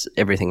as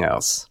everything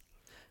else.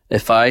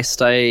 If I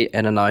stay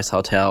in a nice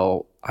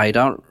hotel, I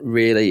don't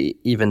really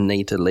even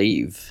need to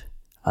leave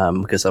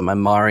because I'm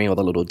admiring all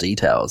the little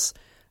details.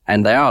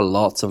 And there are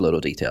lots of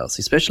little details,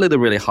 especially the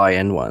really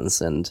high-end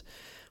ones. And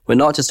we're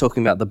not just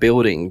talking about the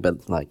building, but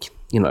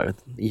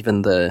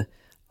even the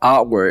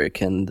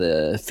artwork and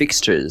the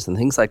fixtures and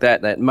things like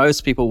that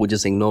most people would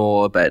just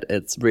ignore, but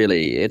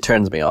it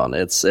turns me on.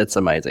 It's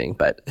amazing.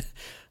 But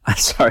I'm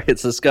sorry,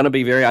 it's just going to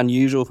be very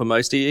unusual for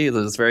most of you.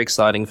 It's very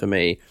exciting for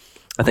me.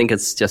 I think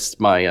it's just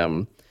my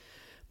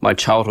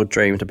childhood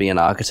dream to be an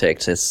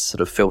architect has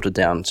sort of filtered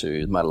down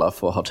to my love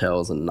for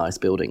hotels and nice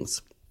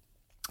buildings.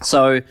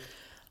 So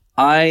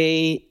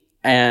I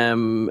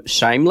am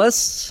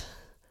shameless.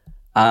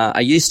 I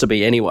used to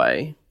be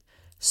anyway.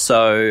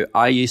 So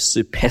I used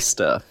to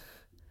pester.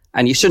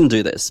 And you shouldn't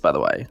do this, by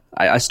the way.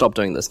 I stopped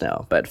doing this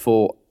now. But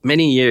for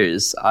many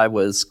years, I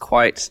was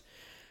quite,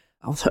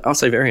 I'll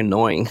say very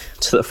annoying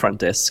to the front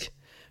desk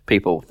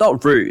people.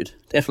 Not rude.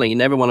 Definitely, you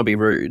never want to be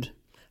rude.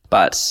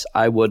 But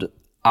I would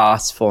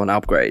ask for an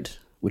upgrade,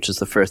 which is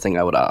the first thing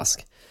I would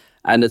ask.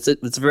 And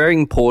it's very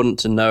important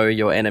to know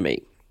your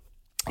enemy,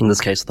 in this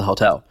case, the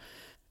hotel,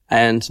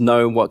 and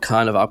know what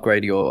kind of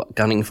upgrade you're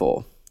gunning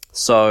for.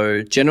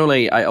 So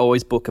generally, I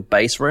always book a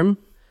base room,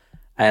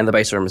 and the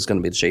base room is going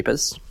to be the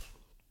cheapest.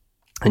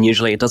 And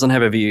usually it doesn't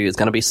have a view, it's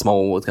going to be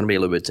small, it's going to be a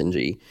little bit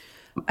dingy.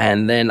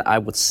 And then I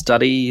would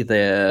study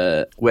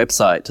their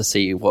website to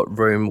see what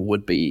room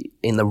would be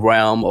in the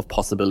realm of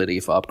possibility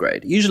for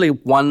upgrade. Usually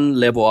one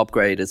level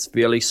upgrade is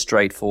fairly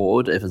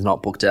straightforward if it's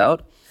not booked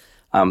out.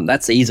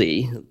 That's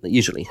easy.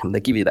 Usually they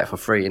give you that for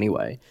free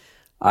anyway.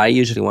 I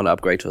usually want to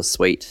upgrade to a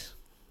suite.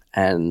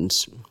 And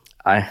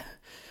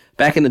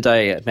back in the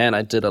day, man,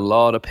 I did a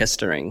lot of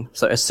pestering.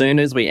 So as soon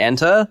as we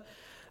enter,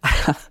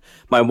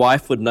 my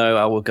wife would know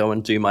I will go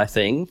and do my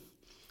thing.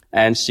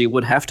 And she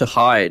would have to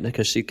hide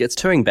because she gets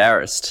too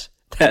embarrassed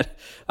that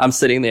I'm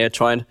sitting there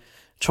trying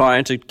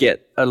to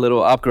get a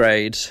little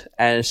upgrade,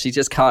 and she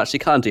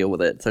can't deal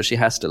with it. So she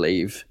has to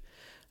leave.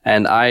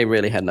 And I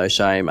really had no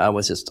shame. I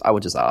would just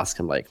ask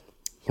him, like,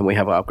 can we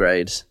have an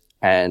upgrade?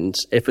 And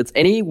if it's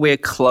anywhere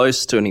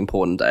close to an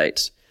important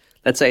date,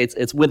 let's say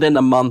it's within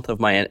a month of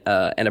my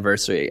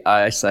anniversary,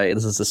 I say,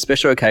 this is a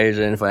special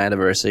occasion for an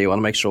anniversary. I want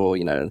to make sure,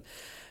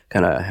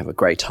 kind of have a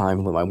great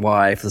time with my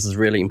wife. This is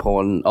really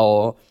important.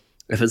 Or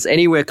if it's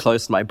anywhere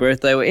close to my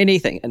birthday or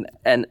anything,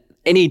 and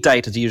any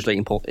date is usually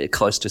important,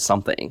 close to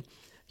something,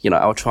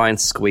 I'll try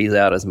and squeeze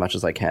out as much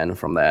as I can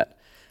from that.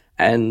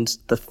 And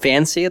the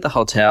fancier the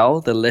hotel,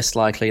 the less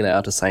likely they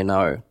are to say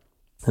no.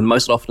 And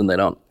most often they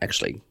don't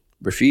actually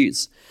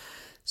refuse.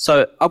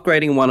 So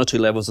upgrading 1 or 2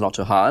 levels is not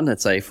too hard.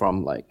 Let's say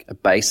from like a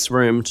base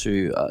room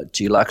to a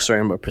deluxe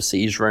room or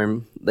prestige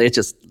room. They're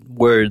just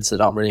words that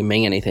don't really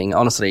mean anything.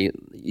 Honestly,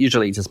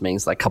 usually it just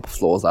means like a couple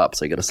floors up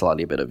so you get a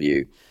slightly better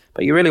view.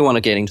 But you really want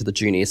to get into the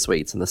junior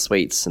suites and the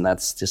suites, and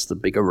that's just a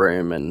bigger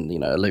room and,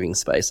 a living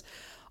space.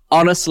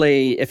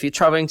 Honestly, if you're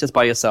traveling just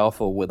by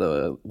yourself or with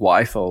a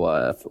wife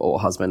or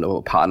husband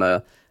or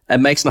partner, it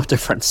makes no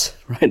difference,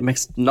 right? It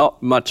makes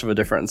not much of a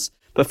difference.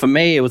 But for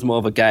me, it was more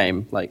of a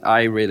game. Like,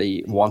 I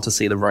really want to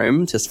see the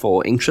room just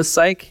for interest's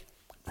sake.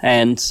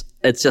 And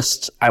it's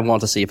just, I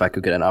want to see if I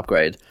could get an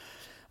upgrade.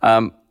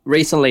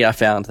 Recently, I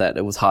found that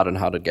it was harder and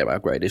harder to get an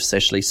upgrade,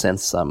 especially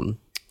since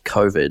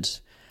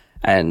COVID.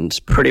 And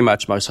pretty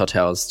much most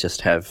hotels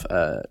just have,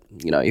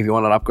 if you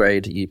want an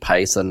upgrade, you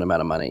pay a certain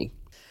amount of money.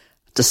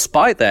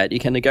 Despite that, you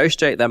can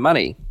negotiate that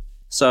money.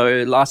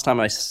 So last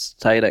time I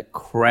stayed at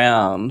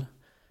Crown,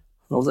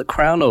 was it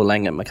Crown or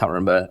Langham? I can't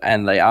remember.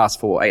 And they asked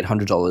for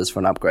 $800 for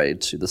an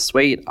upgrade to the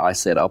suite. I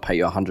said, I'll pay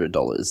you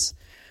 $100.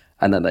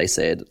 And then they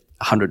said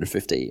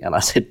 $150. And I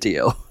said,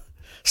 deal.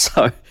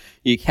 So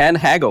you can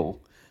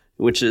haggle,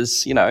 which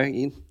is,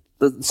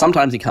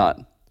 sometimes you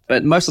can't.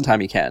 But most of the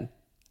time you can.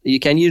 You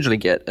can usually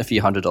get a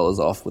few $100s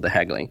off with the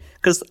haggling.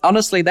 Because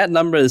honestly, that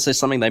number is just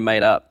something they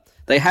made up.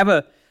 They have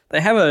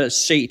a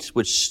sheet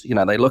which,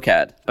 they look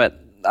at. But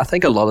I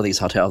think a lot of these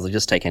hotels, they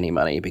just take any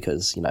money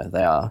because,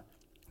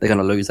 they're going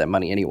to lose that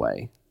money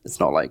anyway. It's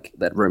not like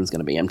that room's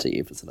going to be empty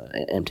if it's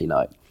an empty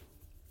night.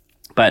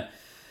 But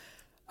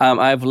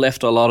I've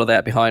left a lot of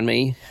that behind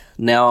me.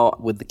 Now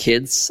with the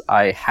kids,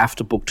 I have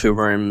to book 2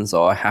 rooms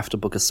or I have to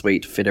book a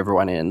suite to fit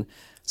everyone in.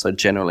 So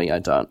generally I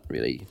don't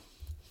really,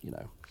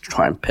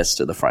 try and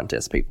pester the front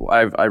desk people.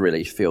 I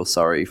really feel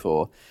sorry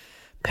for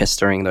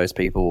pestering those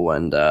people.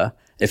 And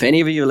if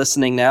any of you are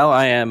listening now,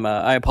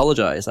 I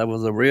apologize. I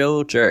was a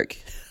real jerk.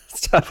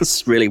 I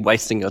was really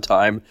wasting your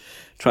time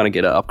trying to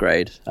get an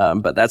upgrade.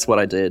 But that's what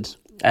I did.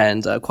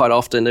 And quite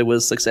often it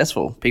was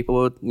successful. People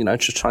were,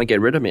 just trying to get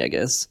rid of me, I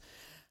guess.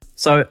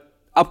 So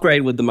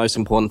upgrade with the most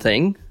important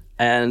thing.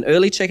 And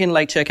early check-in,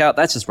 late check-out,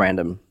 that's just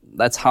random.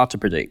 That's hard to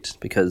predict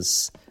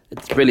because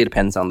it really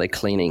depends on their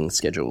cleaning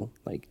schedule.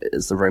 Like,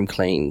 is the room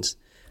cleaned?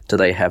 Do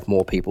they have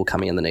more people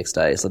coming in the next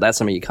day? So that's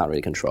something you can't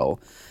really control.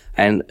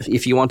 And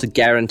if you want to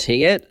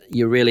guarantee it,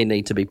 you really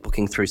need to be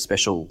booking through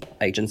special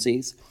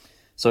agencies.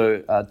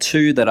 So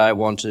 2 that I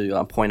want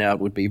to point out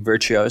would be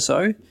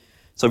Virtuoso.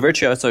 So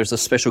Virtuoso is a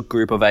special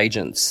group of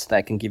agents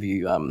that can give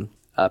you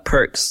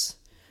perks.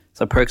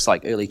 So perks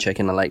like early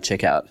check-in and late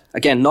check-out.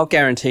 Again, not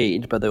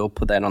guaranteed, but they'll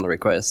put that on the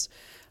request.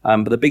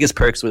 But the biggest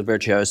perks with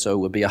Virtuoso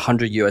would be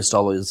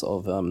 $100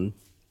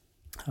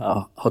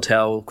 of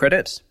hotel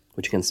credit,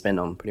 which you can spend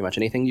on pretty much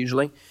anything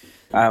usually.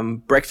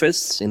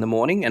 Breakfast in the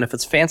morning, and if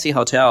it's fancy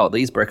hotel,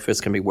 these breakfasts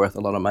can be worth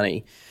a lot of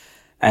money.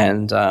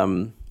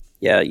 And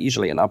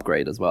usually an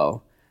upgrade as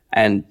well.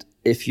 And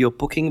if you're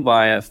booking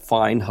via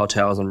Find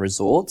Hotels and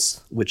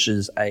Resorts, which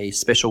is a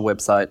special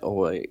website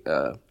or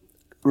a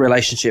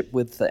relationship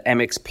with the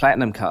Amex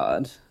Platinum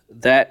card,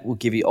 that will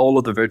give you all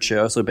of the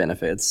Virtuoso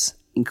benefits,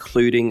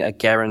 including a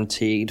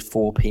guaranteed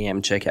 4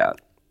 p.m. checkout,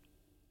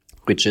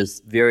 which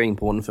is very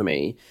important for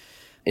me,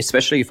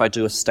 especially if I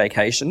do a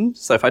staycation.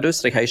 So if I do a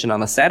staycation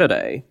on a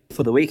Saturday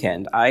for the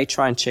weekend, I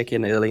try and check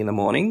in early in the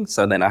morning.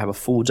 So then I have a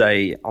full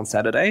day on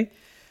Saturday.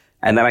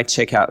 And then I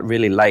check out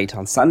really late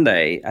on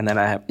Sunday, and then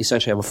I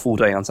essentially have a full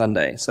day on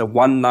Sunday. So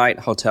 1 night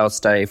hotel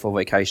stay for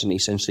vacation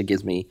essentially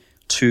gives me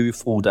 2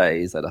 full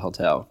days at a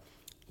hotel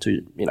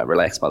to,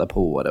 relax by the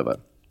pool or whatever.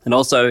 And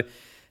also,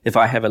 if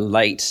I have a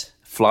late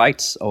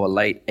flight or a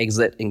late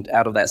exit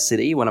out of that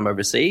city when I'm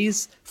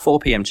overseas, 4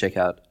 p.m.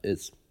 checkout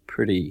is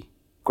pretty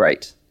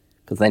great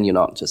because then you're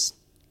not just,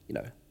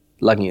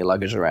 lugging your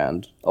luggage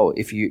around. Or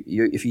if you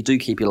do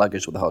keep your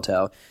luggage with the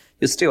hotel,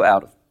 you're still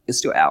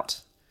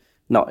out.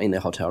 not in the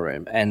hotel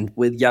room. And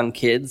with young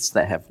kids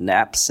that have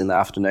naps in the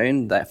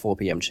afternoon, that 4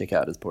 p.m.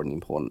 checkout is pretty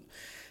important.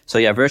 So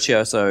yeah,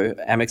 Virtuoso,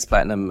 Amex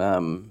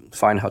Platinum,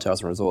 Fine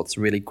Hotels and Resorts,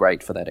 really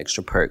great for that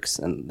extra perks,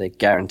 and they're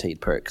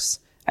guaranteed perks.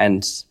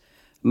 And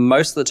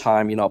most of the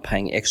time, you're not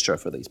paying extra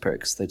for these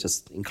perks. They're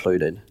just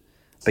included.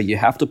 But you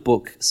have to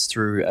book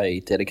through a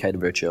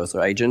dedicated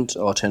Virtuoso agent,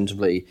 or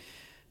alternatively,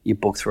 you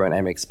book through an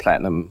Amex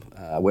Platinum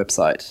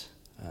website.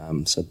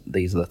 So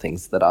these are the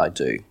things that I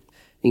do.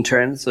 In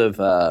terms of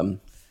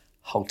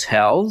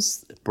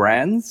hotels,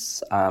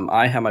 brands,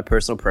 I have my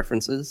personal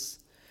preferences,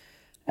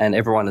 and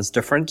everyone is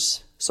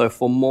different. So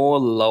for more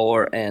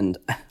lower end,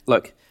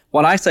 look,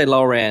 when I say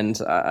lower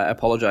end, I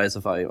apologize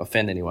if I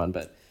offend anyone,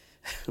 but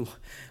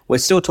we're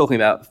still talking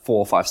about 4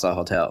 or 5-star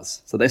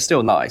hotels. So they're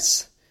still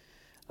nice.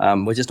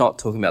 We're just not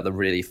talking about the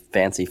really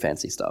fancy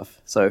stuff.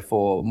 So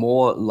for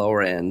more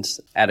lower end,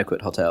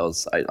 adequate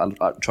hotels, I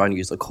try and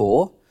use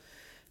Accor.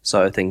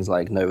 So things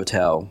like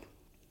Novotel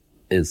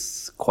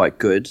is quite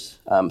good.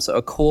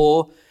 So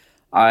Accor,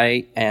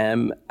 I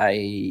am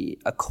a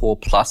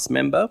Accor Plus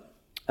member.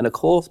 An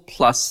Accor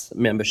Plus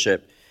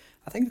membership,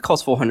 I think it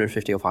costs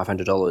 $450 or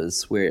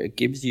 $500, where it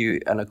gives you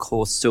an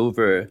Accor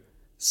Silver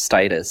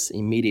status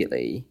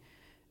immediately.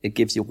 It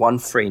gives you 1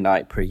 free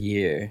night per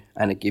year,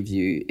 and it gives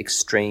you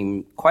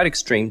quite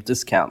extreme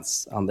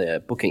discounts on their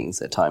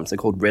bookings at times. They're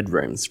called red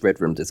room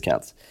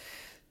discounts.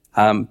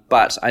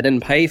 But I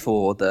didn't pay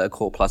for the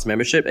Accor Plus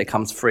membership. It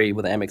comes free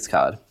with an Amex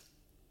card.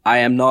 I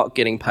am not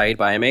getting paid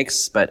by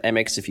Amex, but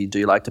Amex, if you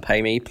do like to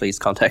pay me, please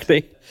contact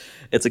me.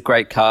 It's a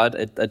great card.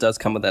 It does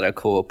come with that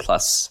Accor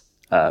Plus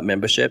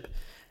membership.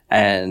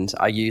 And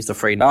I use the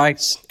free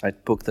nights. I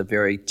book the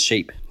very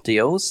cheap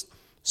deals.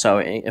 So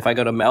if I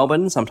go to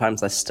Melbourne,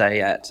 sometimes I stay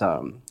at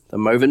the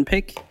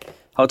Movenpick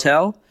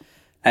Hotel,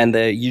 and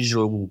the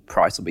usual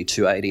price will be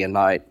 $280 a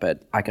night,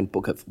 but I can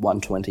book it for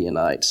 $120 a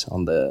night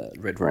on the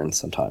Red Room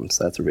sometimes.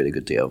 So that's a really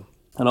good deal.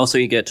 And also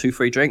you get 2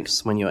 free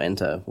drinks when you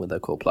enter with the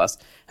Accor Plus.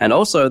 And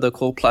also the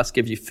Accor Plus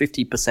gives you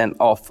 50%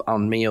 off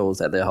on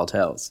meals at their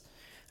hotels.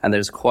 And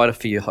there's quite a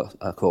few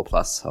Accor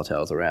Plus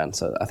hotels around,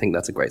 so I think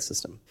that's a great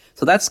system.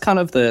 So that's kind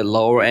of the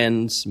lower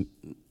end,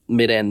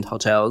 mid-end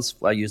hotels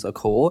I use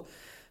Accor.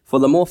 For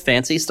the more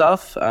fancy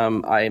stuff,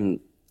 I'm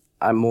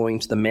more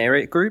into the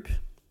Marriott Group.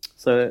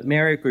 So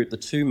Marriott Group, the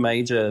 2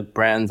 major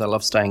brands I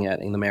love staying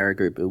at in the Marriott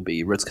Group will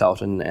be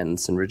Ritz-Carlton and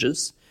St.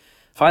 Regis.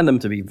 I find them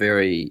to be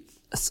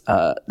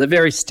they're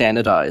very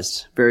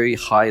standardized, very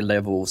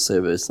high-level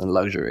service and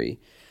luxury.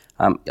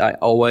 I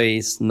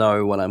always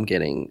know what I'm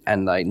getting,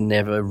 and I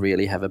never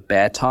really have a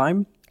bad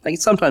time. Like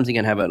sometimes you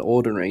can have an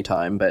ordinary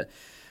time, but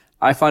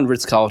I find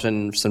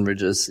Ritz-Carlton, St.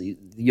 Regis,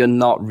 you're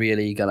not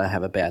really going to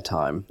have a bad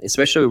time,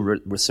 especially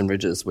with St.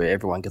 Regis where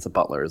everyone gets a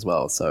butler as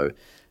well. So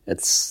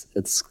it's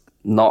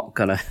not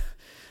going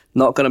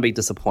to be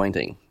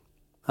disappointing.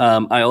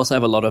 I also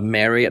have a lot of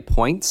Marriott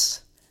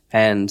points,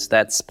 and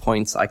that's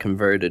points I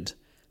converted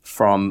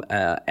from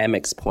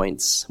Amex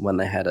points when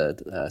they had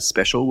a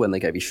special, when they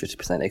gave you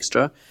 50%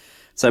 extra.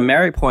 So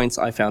Marriott points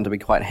I found to be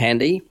quite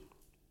handy.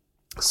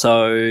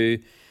 So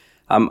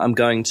I'm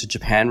going to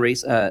Japan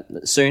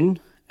soon,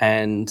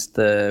 and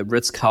the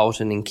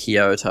Ritz-Carlton in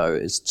Kyoto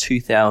is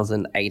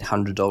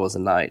 $2,800 a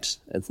night.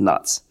 It's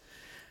nuts.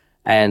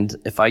 And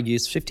if I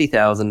use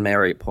 50,000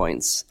 Marriott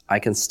points, I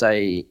can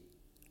stay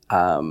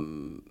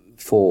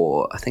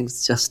for, I think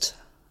it's just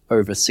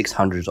over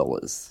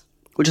 $600,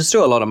 which is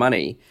still a lot of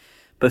money.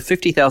 But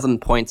 50,000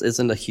 points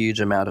isn't a huge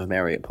amount of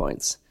Marriott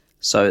points.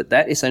 So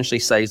that essentially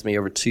saves me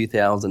over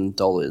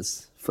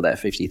 $2,000 for that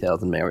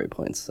 50,000 Marriott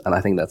points. And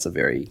I think that's a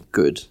very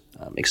good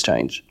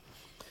exchange.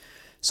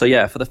 So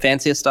yeah, for the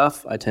fancier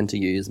stuff, I tend to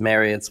use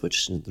Marriott's,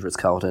 which is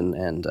Ritz-Carlton,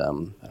 and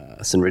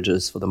St.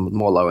 Regis. For the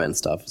more low-end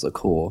stuff is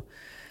Accor.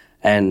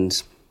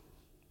 And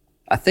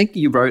I think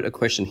you wrote a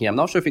question here. I'm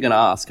not sure if you're going to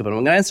ask, but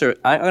I'm going to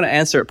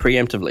answer it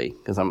preemptively,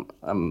 because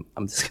I'm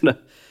just going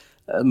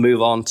to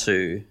move on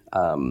to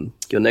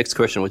your next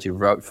question, which you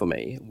wrote for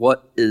me.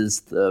 What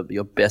is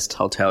your best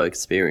hotel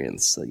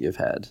experience that you've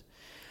had?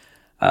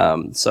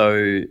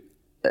 So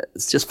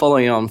it's just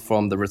following on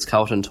from the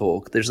Ritz-Carlton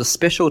talk. There's a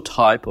special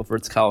type of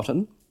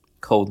Ritz-Carlton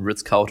called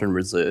Ritz-Carlton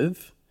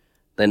Reserve.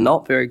 They're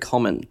not very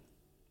common.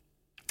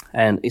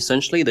 And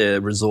essentially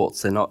they're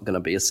resorts. They're not going to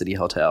be a city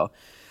hotel.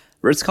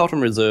 Ritz-Carlton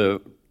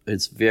Reserve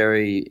is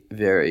very,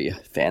 very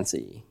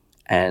fancy.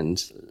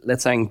 And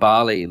let's say in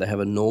Bali, they have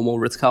a normal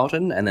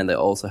Ritz-Carlton, and then they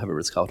also have a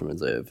Ritz-Carlton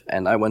Reserve.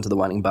 And I went to the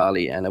one in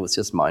Bali, and it was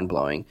just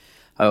mind-blowing.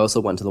 I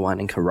also went to the one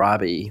in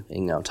Krabi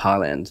in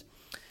Thailand.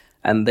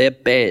 And their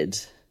bed,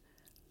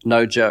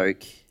 no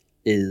joke,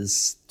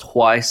 is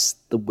twice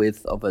the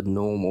width of a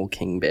normal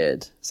king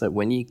bed. So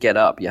when you get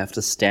up, you have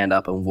to stand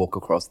up and walk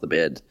across the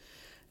bed.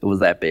 It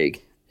was that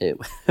big. It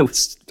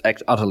was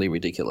utterly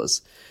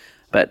ridiculous.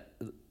 But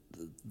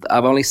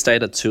I've only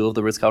stayed at 2 of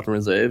the Ritz-Carlton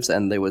Reserves,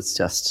 and there was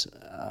just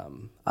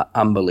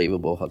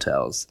unbelievable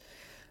hotels.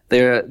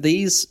 There are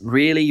these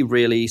really,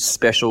 really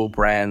special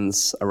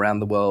brands around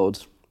the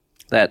world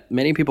that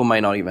many people may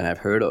not even have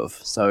heard of.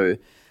 So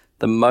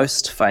the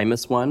most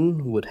famous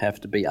one would have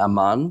to be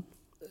Aman.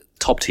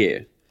 top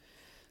tier.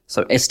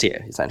 So S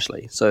tier,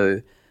 essentially.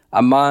 So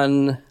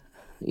Amman,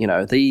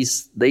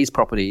 these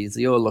properties,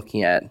 you're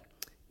looking at,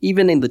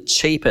 even in the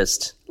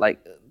cheapest, like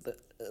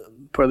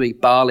probably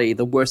Bali,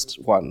 the worst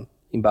one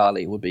in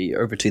Bali would be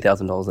over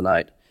 $2,000 a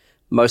night.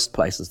 Most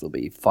places will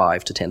be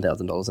 $5,000 to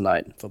 $10,000 a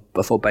night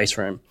for base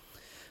room.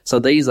 So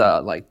these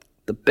are like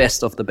the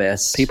best of the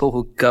best. People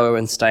who go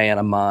and stay in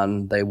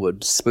Amman, they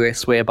would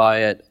swear by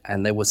it,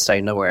 and they would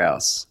stay nowhere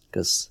else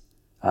because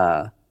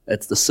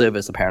it's the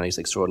service apparently is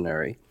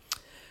extraordinary.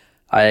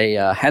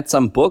 I had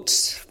some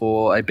booked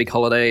for a big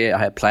holiday I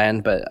had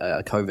planned, but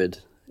COVID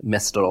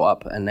messed it all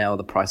up, and now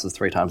the price is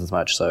 3 times as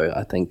much. So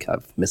I think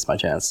I've missed my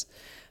chance.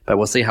 But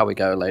we'll see how we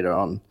go later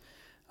on.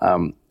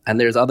 And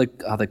there's other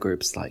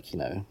groups like,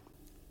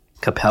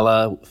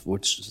 Capella,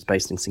 which is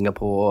based in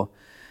Singapore.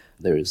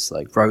 There's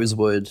like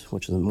Rosewood,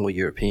 which is more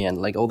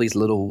European, like all these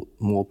little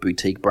more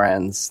boutique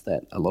brands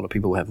that a lot of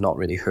people have not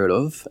really heard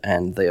of,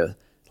 and they're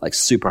like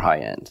super high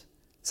end.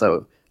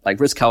 So like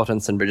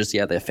Ritz-Carlton, St. Regis,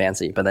 yeah, they're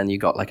fancy, but then you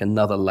got like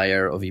another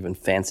layer of even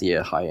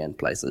fancier high end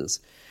places.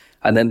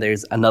 And then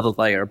there's another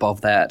layer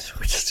above that,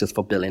 which is just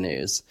for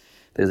billionaires.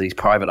 There's these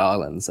private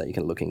islands that you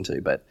can look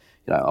into, but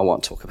I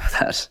won't talk about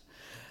that.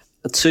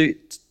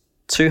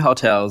 Two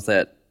hotels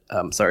that,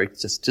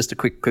 just a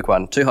quick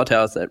one. 2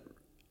 hotels that,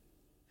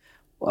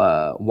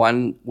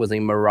 one was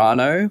in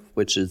Murano,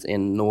 which is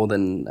in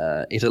northern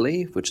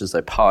Italy, which is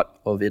a part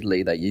of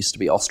Italy that used to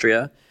be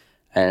Austria,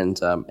 and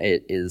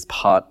it is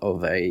part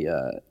of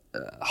a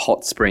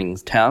hot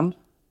springs town,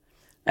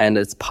 and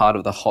it's part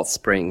of the hot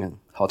spring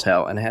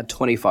hotel, and it had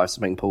 25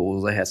 swimming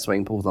pools. They had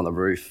swimming pools on the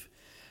roof.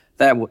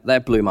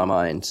 That blew my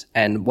mind.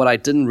 And what I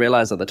didn't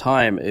realize at the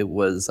time, it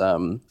was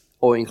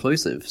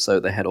all-inclusive. So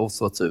they had all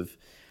sorts of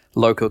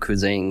local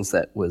cuisines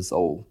that was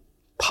all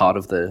part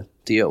of the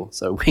deal.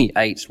 So we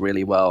ate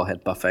really well,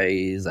 had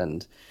buffets,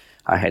 and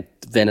I had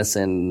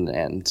venison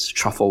and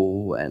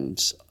truffle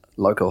and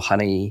local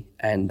honey,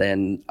 and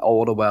then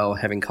all the while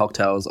having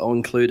cocktails all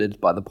included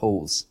by the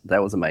pools.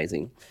 That was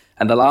amazing.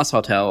 And the last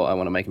hotel I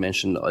want to make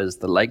mention is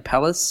the Lake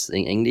Palace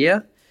in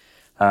India.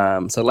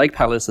 So Lake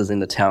Palace is in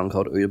the town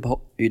called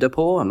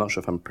Udaipur. I'm not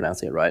sure if I'm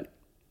pronouncing it right.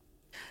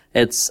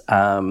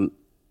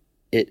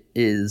 It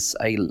is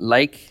a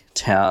lake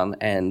town,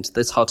 and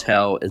this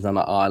hotel is on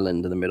an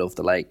island in the middle of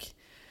the lake.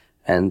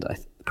 And I'm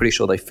pretty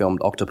sure they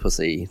filmed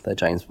Octopussy, the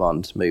James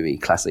Bond movie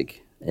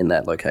classic, in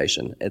that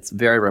location. It's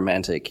very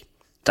romantic,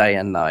 day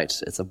and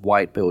night. It's a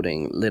white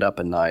building lit up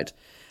at night.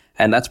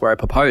 And that's where I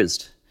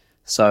proposed.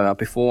 So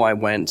before I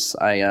went,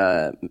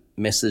 I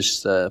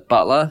messaged the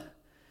butler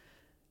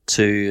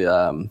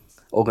to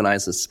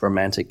organize this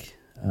romantic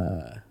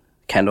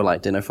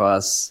candlelight dinner for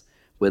us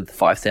with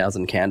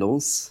 5,000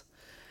 candles.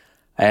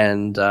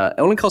 And it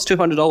only cost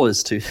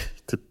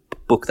 $200 to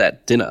book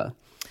that dinner.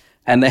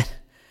 And then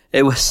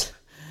it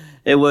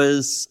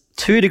was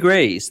 2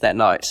 degrees that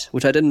night,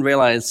 which I didn't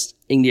realize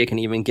India can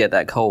even get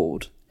that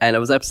cold. And it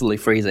was absolutely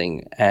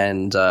freezing.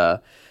 And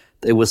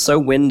it was so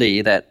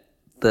windy that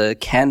the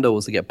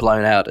candles would get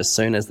blown out as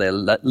soon as they're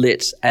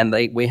lit. And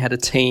we had a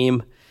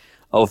team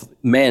of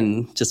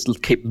men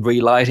just keep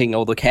relighting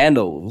all the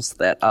candles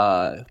that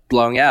are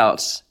blowing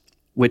out,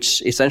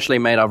 which essentially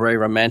made our very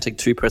romantic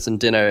 2-person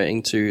dinner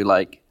into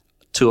like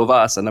 2 of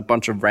us and a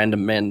bunch of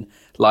random men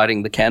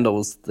lighting the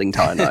candles the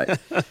entire night.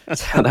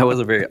 So that was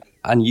a very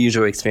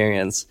unusual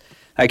experience.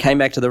 I came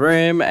back to the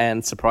room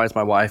and surprised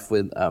my wife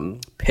with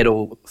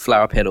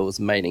flower petals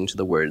mating to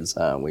the words,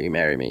 "Will you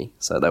marry me?"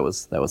 So that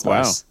was nice.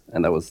 Wow.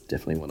 And that was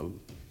definitely one of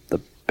the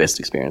best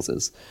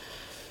experiences.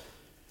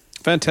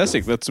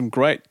 Fantastic. That's some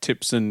great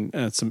tips and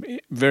some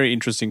very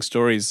interesting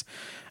stories.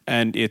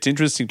 And it's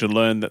interesting to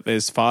learn that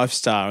there's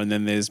 5-star, and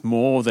then there's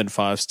more than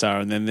 5-star,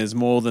 and then there's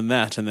more than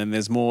that, and then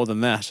there's more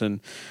than that.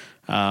 And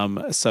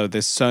so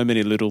there's so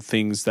many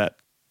things that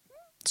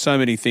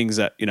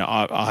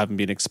I haven't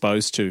been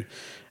exposed to,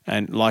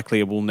 and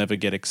likely will never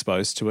get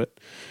exposed to it.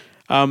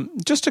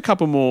 Just a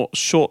couple more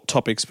short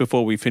topics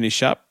before we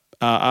finish up.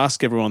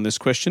 Ask everyone this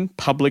question: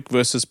 public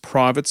versus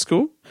private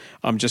school.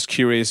 I'm just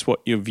curious what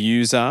your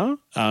views are,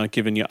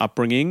 given your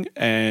upbringing,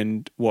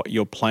 and what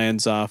your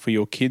plans are for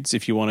your kids,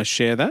 if you want to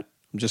share that.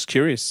 I'm just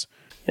curious.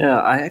 Yeah,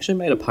 I actually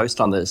made a post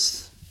on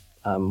this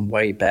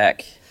way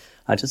back.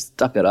 I just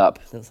dug it up.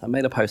 I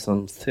made a post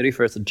on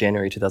 31st of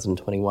January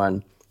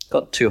 2021.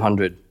 Got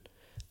 200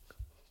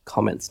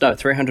 comments. No,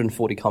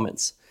 340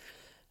 comments.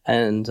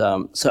 And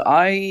so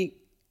I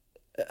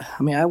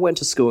went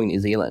to school in New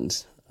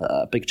Zealand,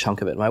 a big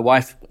chunk of it. My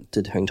wife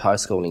did her entire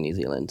school in New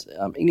Zealand.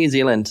 In New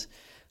Zealand,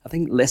 I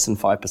think less than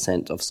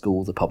 5% of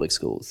schools are public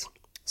schools.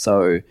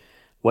 So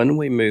when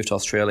we moved to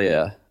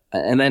Australia,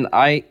 and then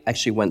I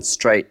actually went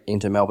straight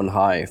into Melbourne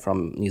High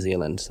from New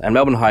Zealand. And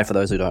Melbourne High, for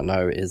those who don't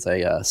know, is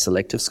a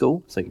selective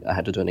school. So I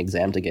had to do an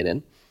exam to get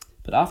in.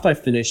 But after I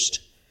finished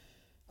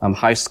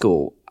high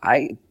school,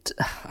 I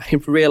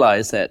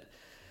realized that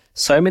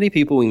so many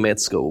people in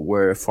med school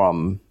were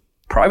from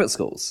private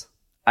schools.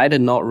 I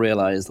did not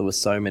realize there were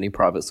so many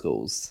private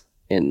schools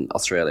in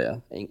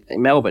Australia,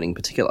 in Melbourne in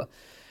particular.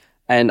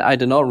 And I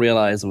did not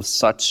realize it was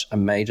such a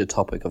major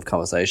topic of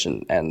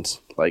conversation, and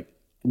like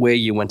where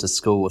you went to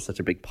school was such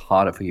a big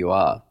part of who you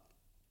are.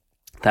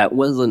 That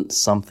wasn't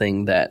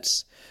something that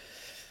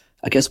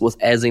I guess was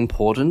as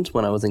important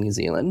when I was in New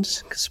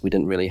Zealand, because we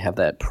didn't really have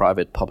that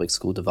private public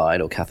school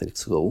divide or Catholic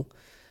school.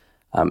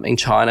 In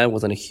China, it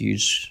wasn't a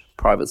huge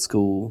private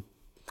school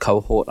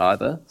cohort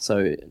either.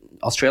 So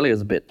Australia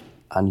is a bit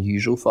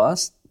unusual for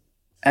us.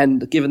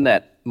 And given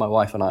that my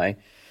wife and I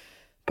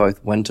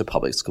both went to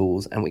public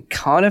schools, and we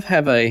kind of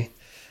have I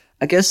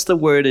guess the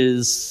word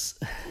is,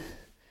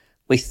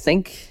 we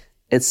think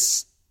it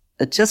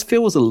just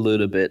feels a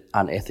little bit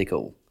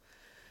unethical.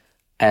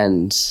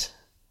 And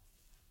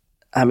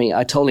I mean,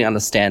 I totally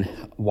understand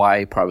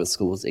why private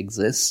schools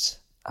exist.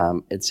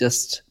 It's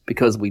just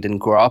because we didn't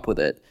grow up with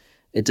it,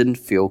 it didn't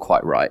feel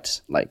quite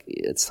right. Like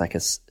it's like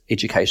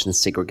education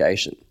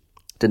segregation.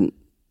 Didn't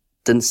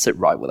sit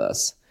right with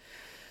us.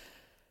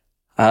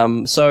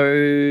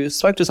 So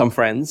spoke to some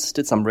friends,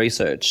 did some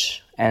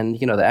research, and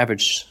the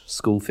average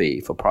school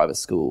fee for private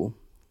school,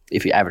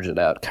 if you average it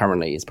out,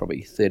 currently is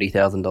probably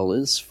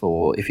 $30,000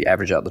 for if you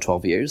average out the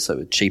 12 years.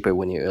 So cheaper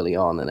when you're early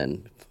on, and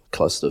then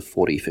close to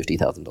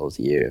 $50,000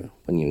 a year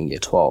when you're in year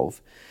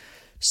 12.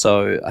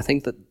 So I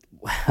think that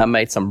I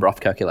made some rough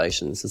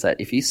calculations, is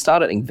that if you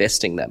started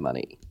investing that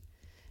money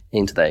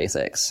into the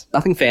ASX,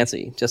 nothing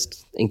fancy,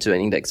 just into an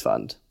index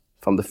fund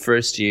from the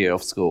first year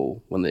of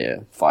school when they're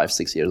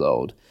 5-6 years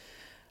old,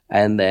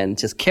 and then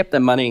just kept their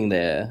money in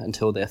there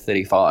until they're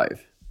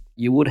 35,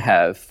 you would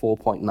have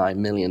 $4.9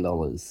 million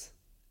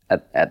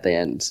at the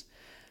end.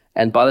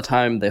 And by the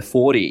time they're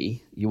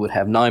 40, you would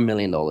have $9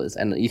 million.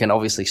 And you can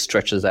obviously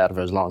stretch this out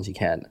for as long as you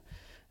can.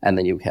 And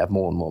then you have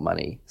more and more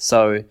money.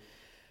 So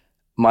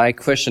my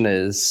question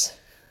is,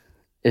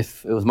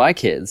 if it was my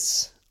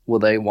kids, will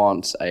they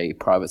want a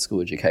private school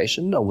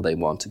education, or will they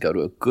want to go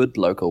to a good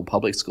local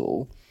public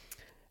school?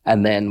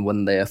 And then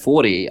when they're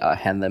 40, I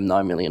hand them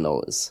 $9 million.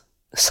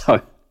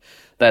 So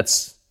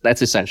that's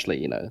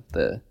essentially,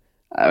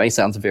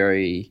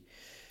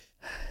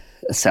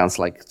 it sounds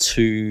like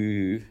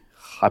too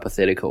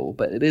hypothetical,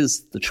 but it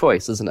is the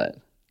choice, isn't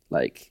it?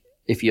 Like,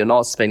 if you're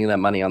not spending that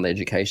money on the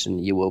education,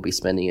 you will be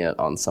spending it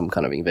on some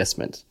kind of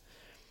investment.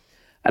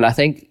 And I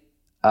think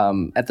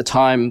at the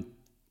time,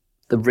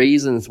 the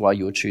reasons why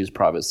you would choose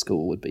private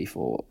school would be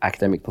for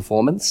academic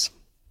performance,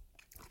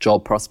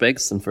 job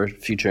prospects, and for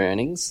future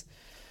earnings.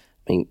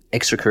 I mean,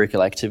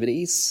 extracurricular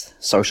activities,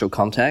 social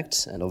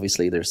contact, and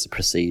obviously there's the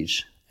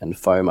prestige and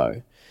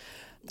FOMO.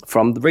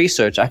 From the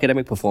research,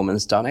 academic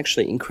performance don't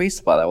actually increase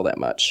by all that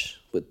much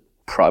with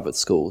private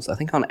schools. I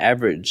think on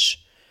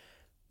average,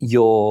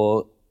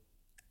 your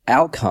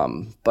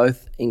outcome,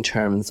 both in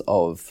terms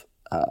of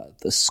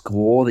the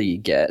score that you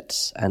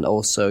get and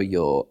also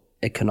your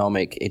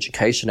economic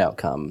education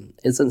outcome,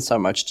 isn't so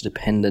much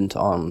dependent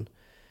on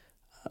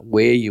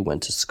where you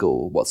went to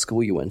school, what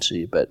school you went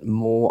to, but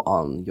more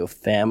on your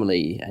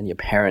family and your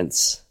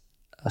parents'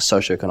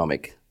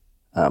 socioeconomic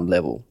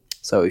level.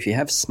 So if you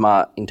have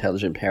smart,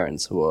 intelligent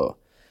parents who are,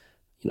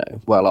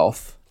 well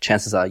off,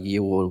 chances are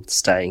you will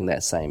stay in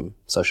that same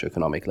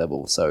socioeconomic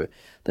level. So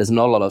there's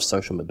not a lot of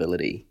social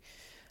mobility.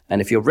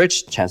 And if you're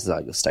rich, chances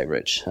are you'll stay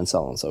rich, and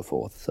so on and so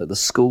forth. So the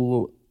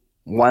school,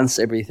 once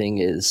everything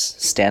is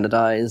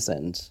standardized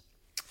and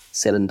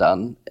said and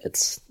done,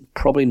 it's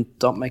probably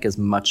don't make as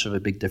much of a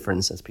big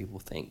difference as people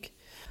think.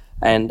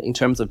 And in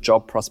terms of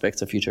job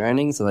prospects or future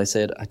earnings, as I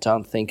said, I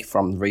don't think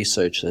from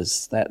research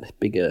there's that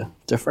bigger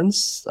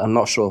difference. I'm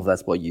not sure if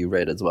that's what you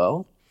read as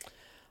well.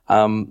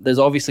 There's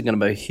obviously going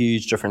to be a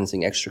huge difference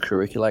in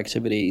extracurricular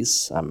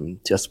activities.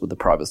 Just with the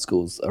private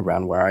schools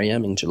around where I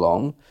am in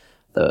Geelong,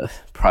 the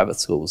private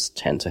schools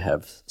tend to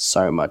have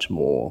so much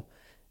more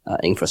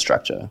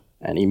infrastructure.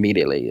 And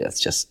immediately, it's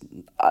just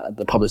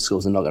the public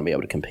schools are not going to be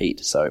able to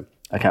compete. So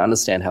I can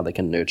understand how they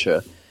can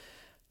nurture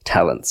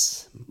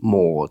talents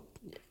more,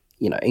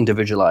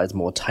 individualized,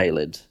 more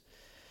tailored,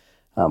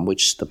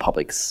 which the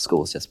public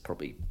schools just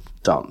probably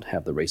don't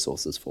have the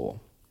resources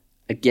for.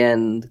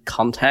 Again,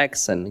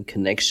 contacts and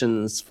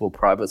connections for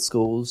private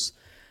schools.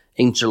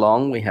 In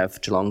Geelong, we have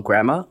Geelong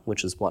Grammar,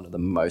 which is one of the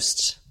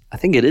most, I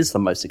think it is the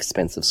most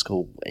expensive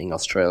school in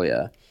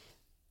Australia.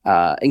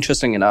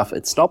 Interesting enough,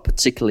 it's not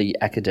particularly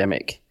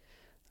academic.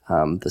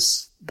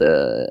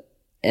 The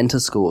enter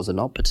scores are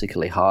not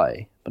particularly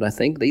high, but I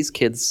think these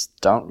kids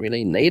don't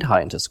really need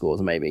high enter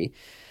scores. Maybe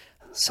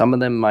some of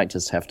them might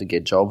just have to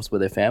get jobs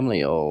with their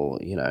family, or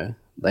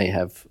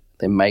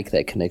they make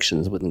their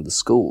connections within the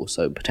school.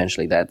 So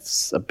potentially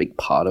that's a big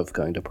part of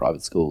going to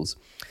private schools.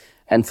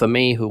 And for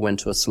me, who went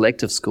to a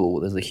selective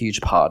school, there's a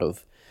huge part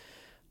of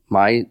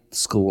my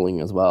schooling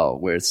as well,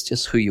 where it's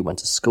just who you went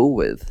to school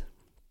with.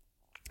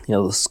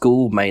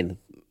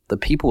 The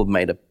people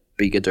made a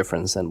bigger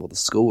difference than what the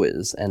school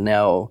is. And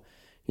now,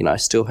 I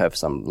still have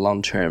some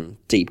long-term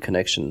deep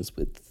connections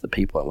with the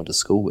people I went to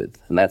school with,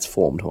 and that's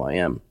formed who I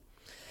am.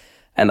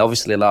 And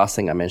obviously the last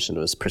thing I mentioned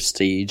was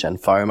prestige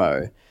and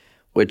FOMO,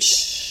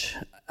 which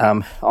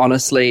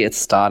honestly, it's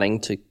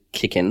starting to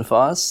kick in for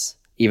us,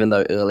 even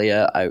though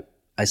earlier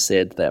I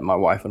said that my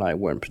wife and I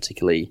weren't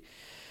particularly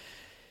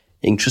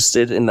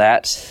interested in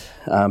that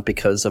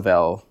because of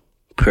our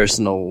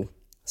personal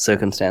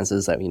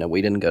circumstances that,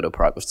 we didn't go to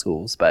private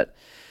schools, but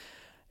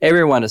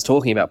everyone is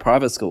talking about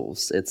private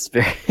schools. It's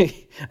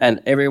very,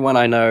 and everyone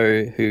I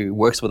know who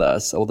works with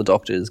us, all the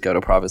doctors go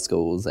to private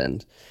schools,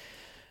 and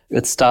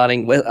it's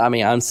starting with,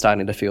 I'm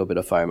starting to feel a bit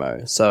of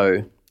FOMO.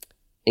 So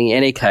in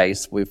any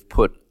case, we've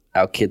put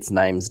our kids'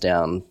 names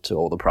down to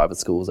all the private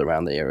schools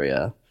around the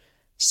area,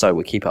 so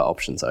we keep our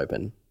options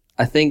open.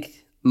 I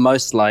think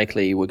most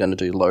likely we're going to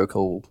do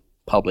local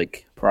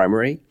public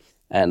primary,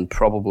 and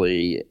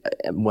probably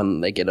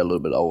when they get a little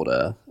bit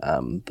older,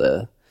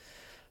 the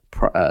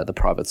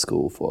private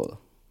school for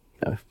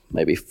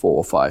maybe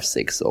 4, 5,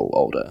 6 or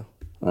older,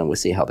 and we'll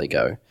see how they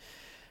go.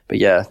 But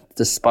yeah,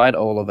 despite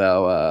all of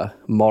our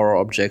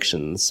moral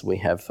objections, we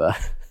have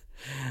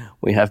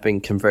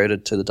been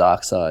converted to the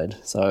dark side.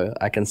 So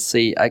I can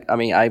see.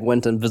 I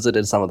went and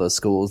visited some of those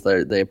schools.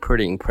 They're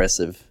pretty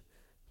impressive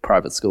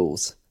private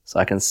schools. So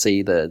I can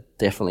see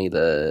definitely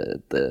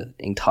the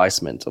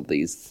enticement of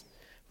these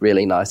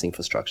really nice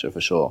infrastructure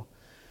for sure.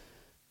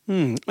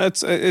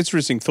 That's an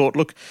interesting thought.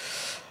 Look,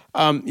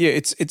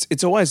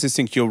 it's always this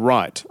thing. You're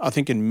right. I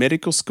think in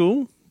medical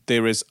school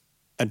there is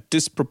a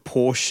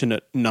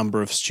disproportionate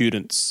number of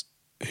students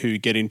who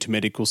get into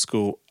medical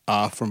school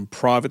are from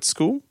private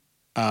school,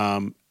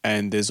 and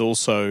there's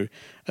also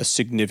a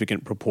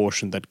significant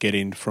proportion that get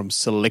in from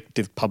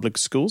selective public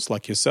schools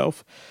like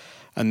yourself.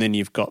 And then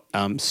you've got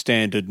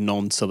standard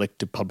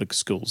non-selective public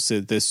schools.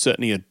 There's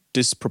certainly a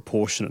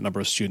disproportionate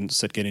number of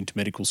students that get into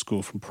medical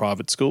school from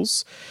private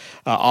schools.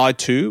 I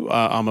too,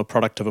 I'm a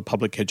product of a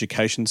public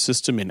education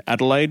system in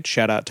Adelaide.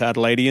 Shout out to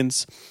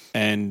Adelaideans.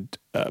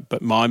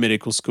 But my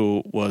medical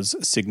school was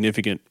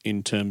significant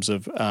in terms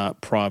of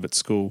private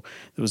school.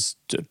 There was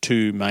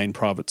 2 main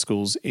private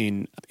schools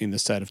in the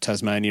state of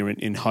Tasmania,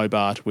 in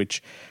Hobart,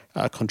 which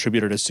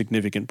contributed a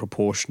significant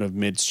proportion of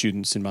med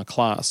students in my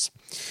class.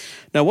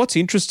 Now, what's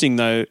interesting,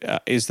 though,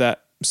 is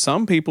that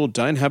some people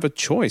don't have a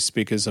choice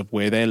because of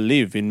where they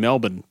live in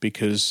Melbourne,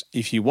 because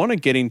if you want to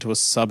get into a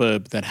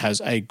suburb that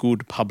has a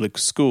good public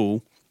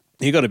school,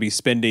 you've got to be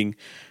spending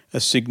a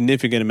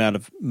significant amount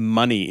of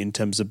money in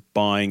terms of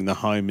buying the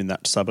home in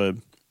that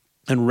suburb.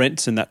 And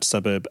rents in that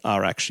suburb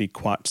are actually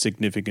quite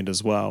significant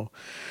as well.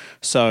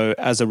 So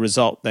as a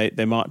result,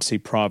 they might see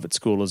private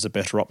school as a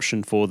better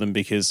option for them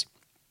because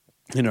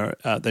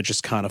they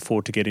just can't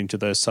afford to get into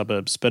those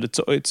suburbs. But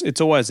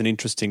it's always an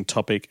interesting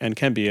topic and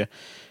can be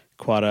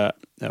quite a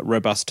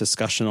robust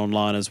discussion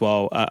online as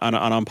well. And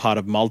I'm part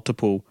of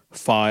multiple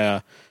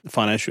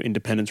financial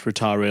independence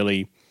retire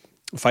early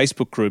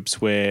Facebook groups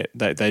where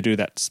they do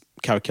that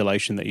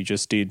calculation that you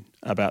just did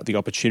about the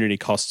opportunity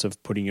costs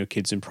of putting your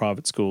kids in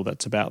private school.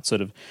 That's about sort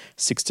of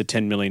 $6 to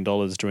 $10 million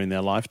during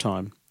their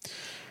lifetime.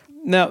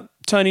 Now,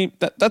 Tony,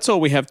 that's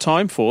all we have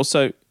time for.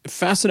 So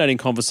fascinating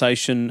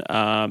conversation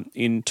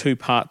in 2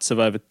 parts of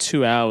over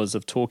 2 hours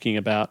of talking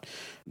about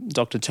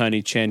Dr.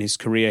 Tony Chen, his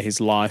career, his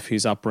life,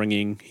 his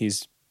upbringing,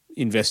 his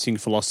investing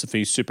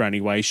philosophy,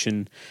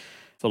 superannuation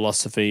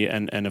philosophy,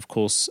 and of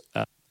course,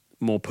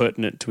 more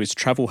pertinent to his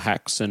travel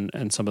hacks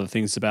and some of the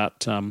things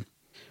about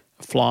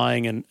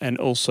flying and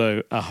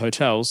also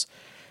hotels.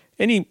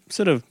 Any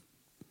sort of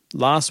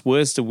last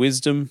words of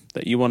wisdom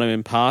that you want to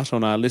impart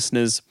on our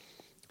listeners?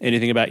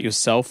 Anything about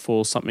yourself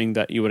or something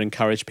that you would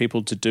encourage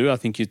people to do? I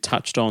think you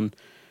touched on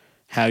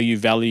how you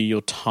value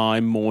your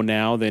time more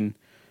now than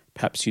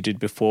perhaps you did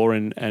before,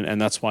 and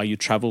that's why you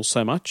travel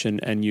so much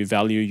and you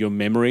value your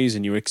memories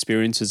and your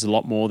experiences a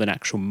lot more than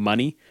actual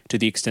money, to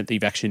the extent that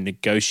you've actually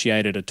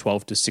negotiated a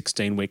 12 to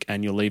 16 week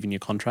annual leave in your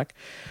contract.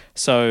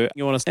 So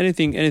you want to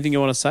anything you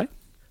want to say?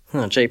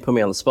 Oh, Jay put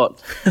me on the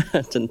spot.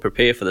 Didn't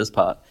prepare for this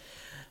part.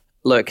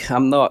 Look,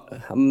 I'm not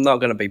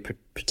going to be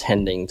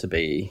pretending to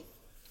be,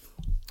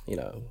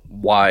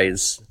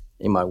 wise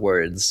in my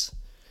words.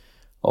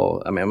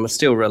 I'm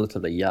still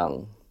relatively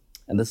young,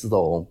 and this is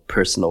all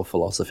personal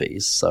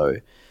philosophies. So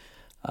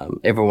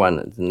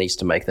everyone needs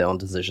to make their own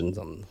decisions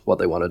on what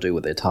they want to do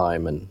with their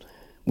time and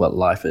what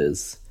life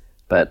is.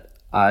 But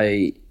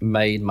I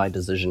made my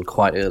decision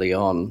quite early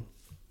on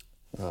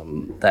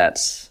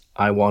that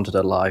I wanted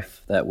a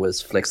life that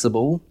was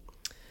flexible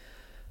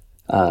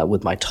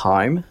with my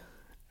time,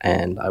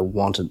 and I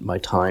wanted my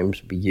time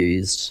to be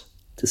used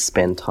to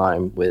spend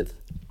time with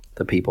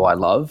the people I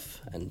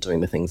love and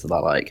doing the things that I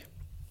like.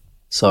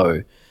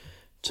 So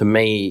to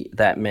me,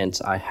 that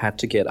meant I had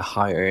to get a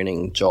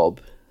high-earning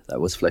job that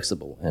was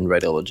flexible, and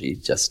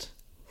radiology just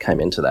came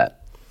into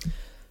that.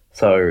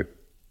 So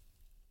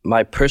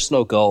my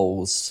personal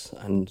goals,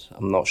 and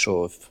I'm not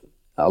sure if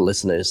our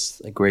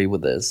listeners agree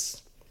with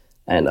this,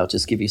 and I'll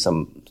just give you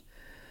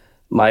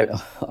my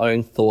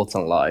own thoughts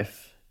on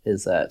life,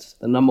 is that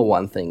the number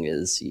one thing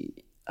is,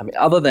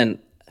 other than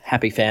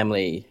happy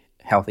family,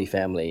 healthy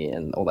family,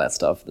 and all that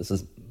stuff, this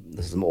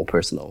is more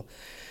personal,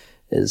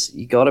 is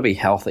you got to be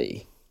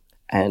healthy.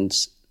 And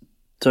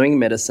doing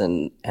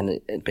medicine and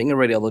being a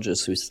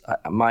radiologist,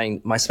 my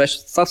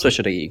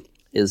subspecialty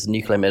is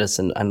nuclear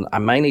medicine, and I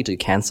mainly do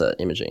cancer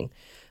imaging.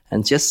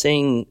 And just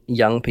seeing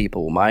young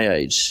people my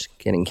age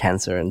getting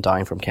cancer and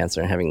dying from cancer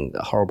and having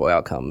horrible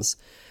outcomes,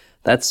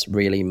 that's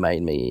really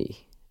made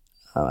me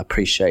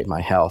appreciate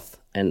my health.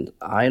 And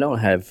I don't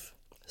have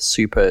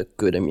super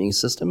good immune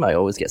system. I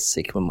always get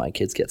sick when my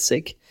kids get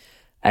sick.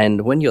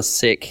 And when you're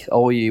sick,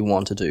 all you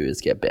want to do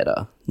is get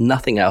better.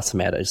 Nothing else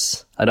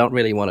matters. I don't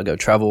really want to go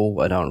travel.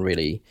 I don't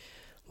really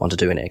want to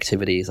do any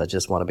activities. I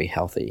just want to be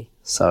healthy.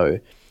 So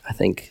I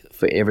think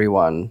for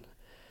everyone,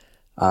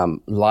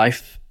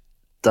 life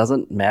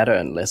doesn't matter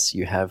unless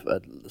you have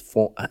at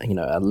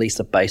least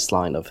a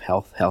baseline of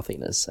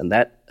healthiness, and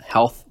that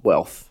health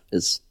wealth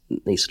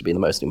needs to be the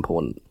most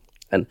important.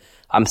 And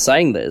I'm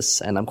saying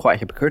this, and I'm quite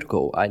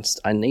hypocritical.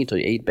 I need to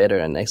eat better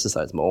and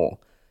exercise more,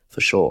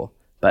 for sure.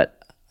 But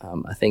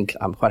I think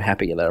I'm quite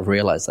happy that I've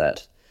realized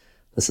that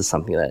this is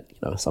something that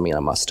something I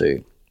must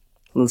do.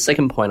 And the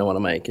second point I want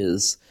to make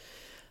is,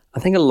 I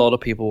think a lot of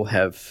people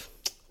have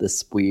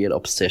this weird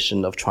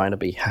obsession of trying to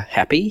be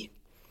happy.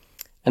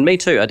 And me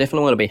too, I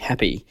definitely want to be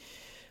happy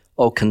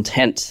or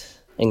content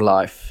in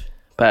life.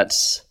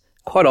 But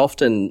quite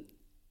often,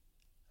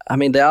 I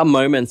mean, there are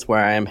moments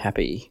where I am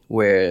happy,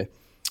 where,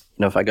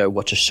 if I go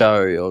watch a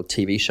show or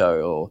TV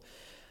show or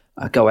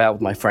I go out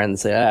with my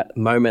friends, there are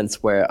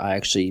moments where I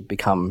actually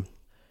become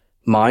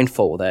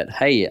mindful that,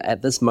 hey,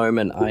 at this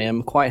moment, I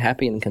am quite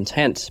happy and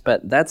content.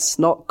 But that's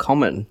not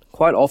common.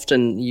 Quite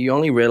often, you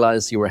only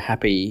realize you were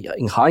happy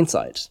in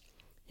hindsight.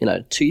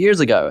 2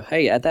 years ago,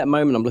 hey, at that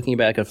moment, I'm looking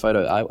back at a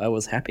photo, I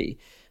was happy.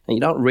 And you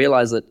don't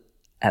realize it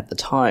at the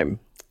time.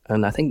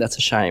 And I think that's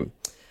a shame.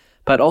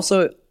 But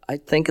also, I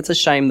think it's a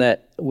shame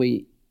that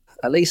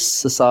at least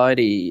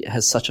society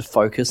has such a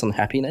focus on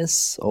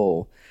happiness,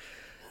 or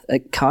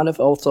it kind of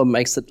also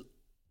makes it,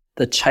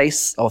 the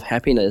chase of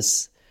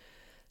happiness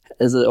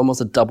is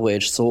almost a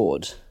double-edged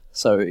sword.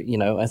 So,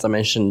 as I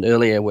mentioned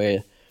earlier,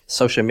 where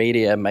social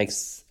media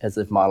makes as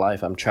if my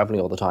life, I'm traveling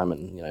all the time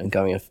and,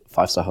 going to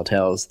 5-star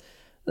hotels.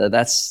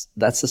 That's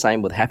the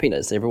same with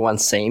happiness. Everyone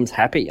seems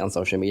happy on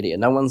social media.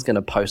 No one's going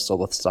to post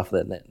all the stuff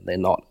that they're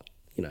not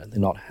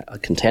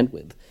content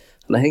with.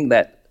 And I think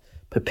that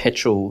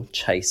perpetual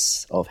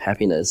chase of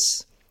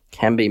happiness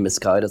can be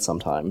misguided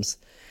sometimes.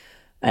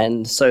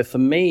 And so for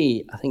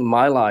me, I think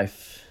my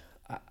life,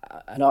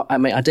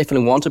 I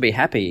definitely want to be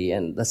happy,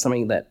 and that's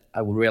something that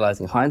I will realize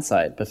in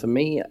hindsight. But for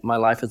me, my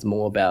life is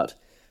more about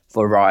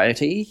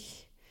variety.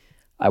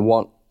 I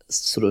want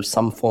sort of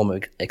some form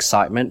of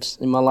excitement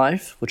in my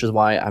life, which is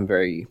why I'm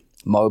very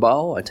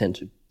mobile.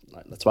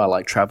 That's why I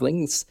like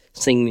traveling.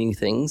 Seeing new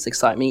things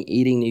excite me.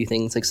 Eating new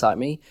things excite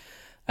me.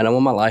 And I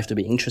want my life to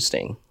be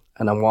interesting.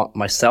 And I want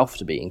myself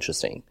to be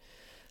interesting.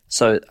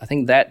 So I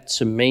think that,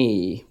 to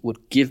me, would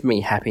give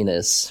me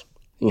happiness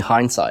in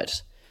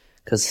hindsight.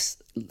 Because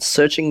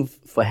searching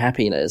for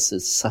happiness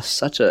is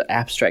such an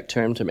abstract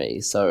term to me.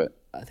 So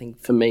I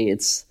think for me,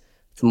 it's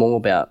more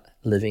about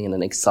living in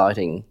an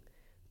exciting,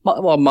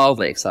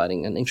 mildly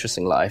exciting and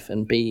interesting life,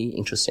 and be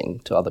interesting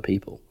to other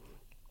people.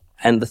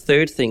 And the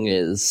third thing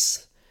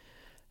is,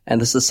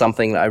 and this is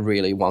something that I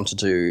really want to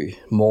do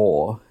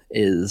more,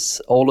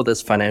 is all of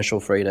this financial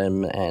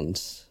freedom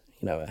and,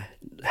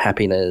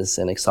 happiness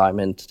and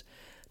excitement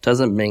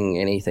doesn't mean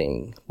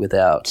anything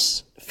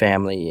without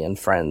family and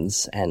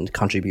friends and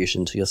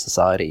contribution to your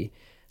society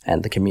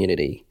and the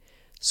community.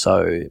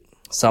 So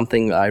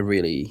something I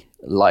really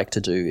like to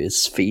do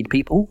is feed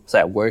people. So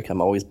at work,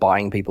 I'm always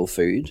buying people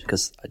food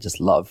because I just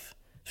love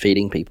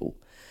feeding people.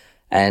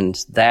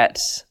 And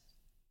that,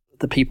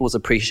 the people's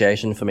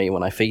appreciation for me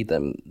when I feed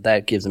them,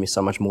 that gives me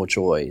so much more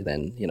joy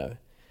than,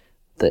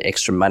 the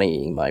extra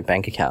money in my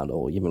bank account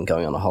or even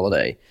going on a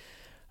holiday.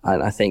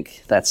 And I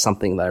think that's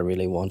something that I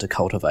really want to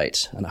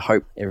cultivate. And I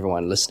hope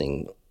everyone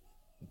listening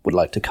would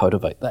like to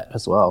cultivate that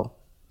as well.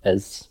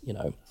 As,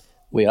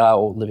 we are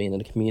all living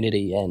in a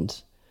community and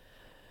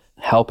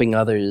helping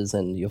others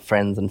and your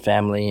friends and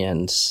family.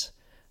 And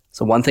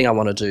so one thing I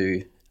want to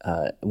do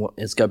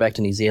is go back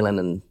to New Zealand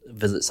and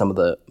visit some of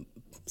the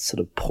sort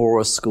of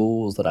poorer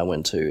schools that I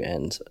went to,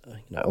 and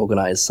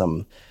organize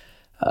some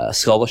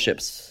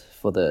scholarships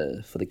for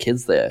the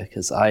kids there,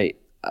 because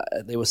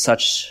there were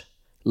such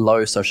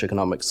low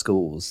socioeconomic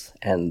schools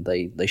and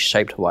they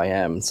shaped who I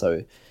am.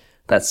 So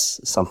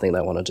that's something that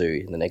I want to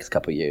do in the next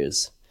couple of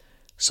years.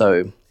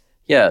 So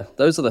yeah,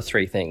 those are the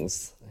three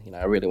things.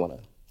 I really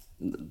want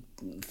to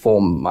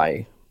form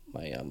my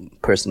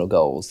personal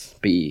goals: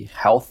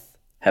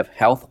 have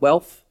health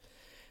wealth,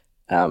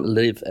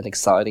 live an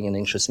exciting and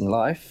interesting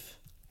life,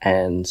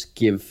 and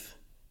give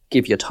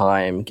your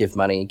time, give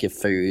money, give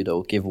food,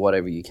 or give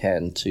whatever you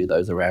can to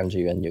those around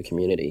you and your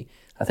community.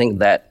 I think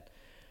that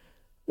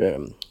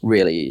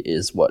really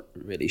is what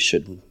really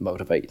should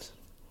motivate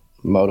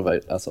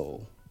us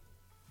all.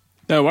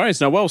 No worries.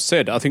 No, well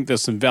said. I think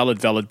there's some valid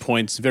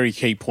points, very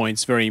key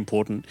points, very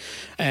important.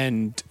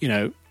 And,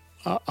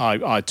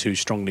 I too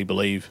strongly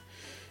believe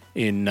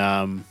in,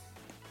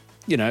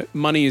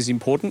 money is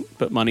important,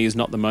 but money is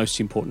not the most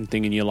important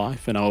thing in your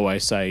life. And I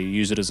always say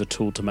use it as a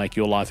tool to make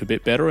your life a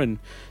bit better and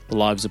the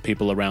lives of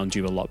people around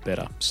you a lot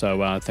better.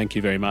 So thank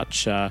you very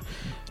much,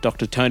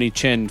 Dr. Tony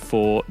Chen,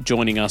 for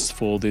joining us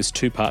for this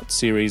two-part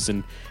series,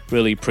 and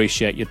really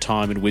appreciate your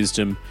time and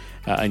wisdom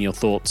and your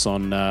thoughts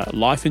on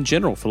life in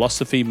general,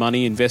 philosophy,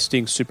 money,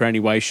 investing,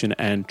 superannuation,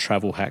 and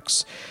travel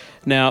hacks.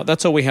 Now,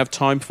 that's all we have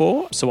time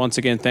for. So once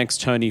again, thanks,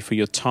 Tony, for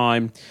your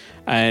time.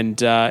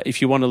 And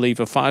if you want to leave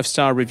a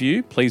 5-star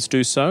review, please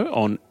do so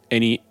on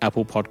any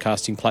Apple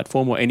podcasting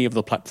platform or any of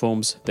the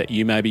platforms that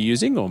you may be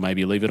using, or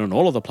maybe leave it on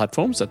all of the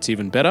platforms. That's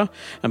even better.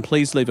 And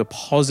please leave a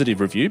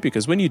positive review,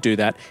 because when you do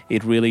that,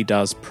 it really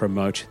does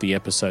promote the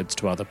episodes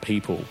to other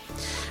people.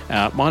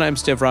 My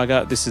name's Dev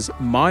Raga. This is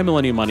My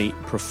Millennial Money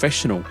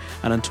Professional.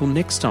 And until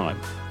next time,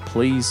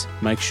 please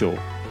make sure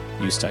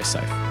you stay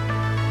safe.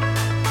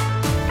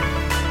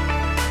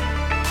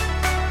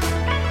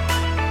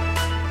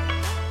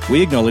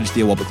 We acknowledge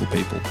the Awabakal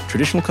people,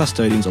 traditional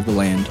custodians of the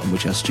land on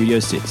which our studio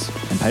sits,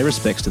 and pay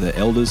respects to their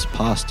elders,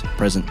 past,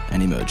 present,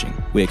 and emerging.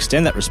 We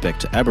extend that respect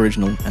to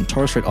Aboriginal and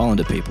Torres Strait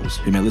Islander peoples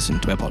who may listen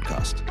to our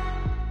podcast.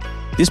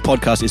 This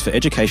podcast is for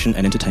education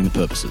and entertainment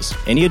purposes.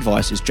 Any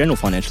advice is general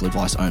financial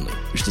advice only,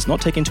 which does not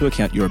take into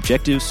account your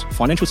objectives,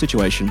 financial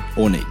situation,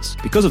 or needs.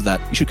 Because of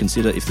that, you should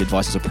consider if the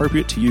advice is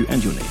appropriate to you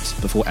and your needs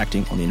before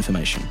acting on the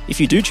information.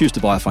 If you do choose to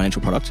buy a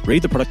financial product,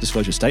 read the product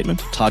disclosure statement,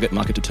 target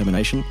market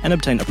determination, and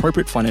obtain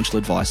appropriate financial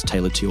advice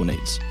tailored to your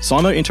needs.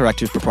 Simo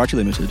Interactive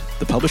Proprietary Limited,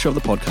 the publisher of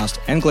the podcast,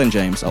 and Glenn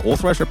James are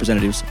authorised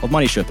representatives of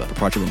Money Sherpa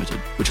Proprietary Limited,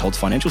 which holds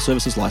financial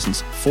services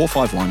license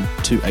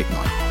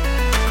 451289.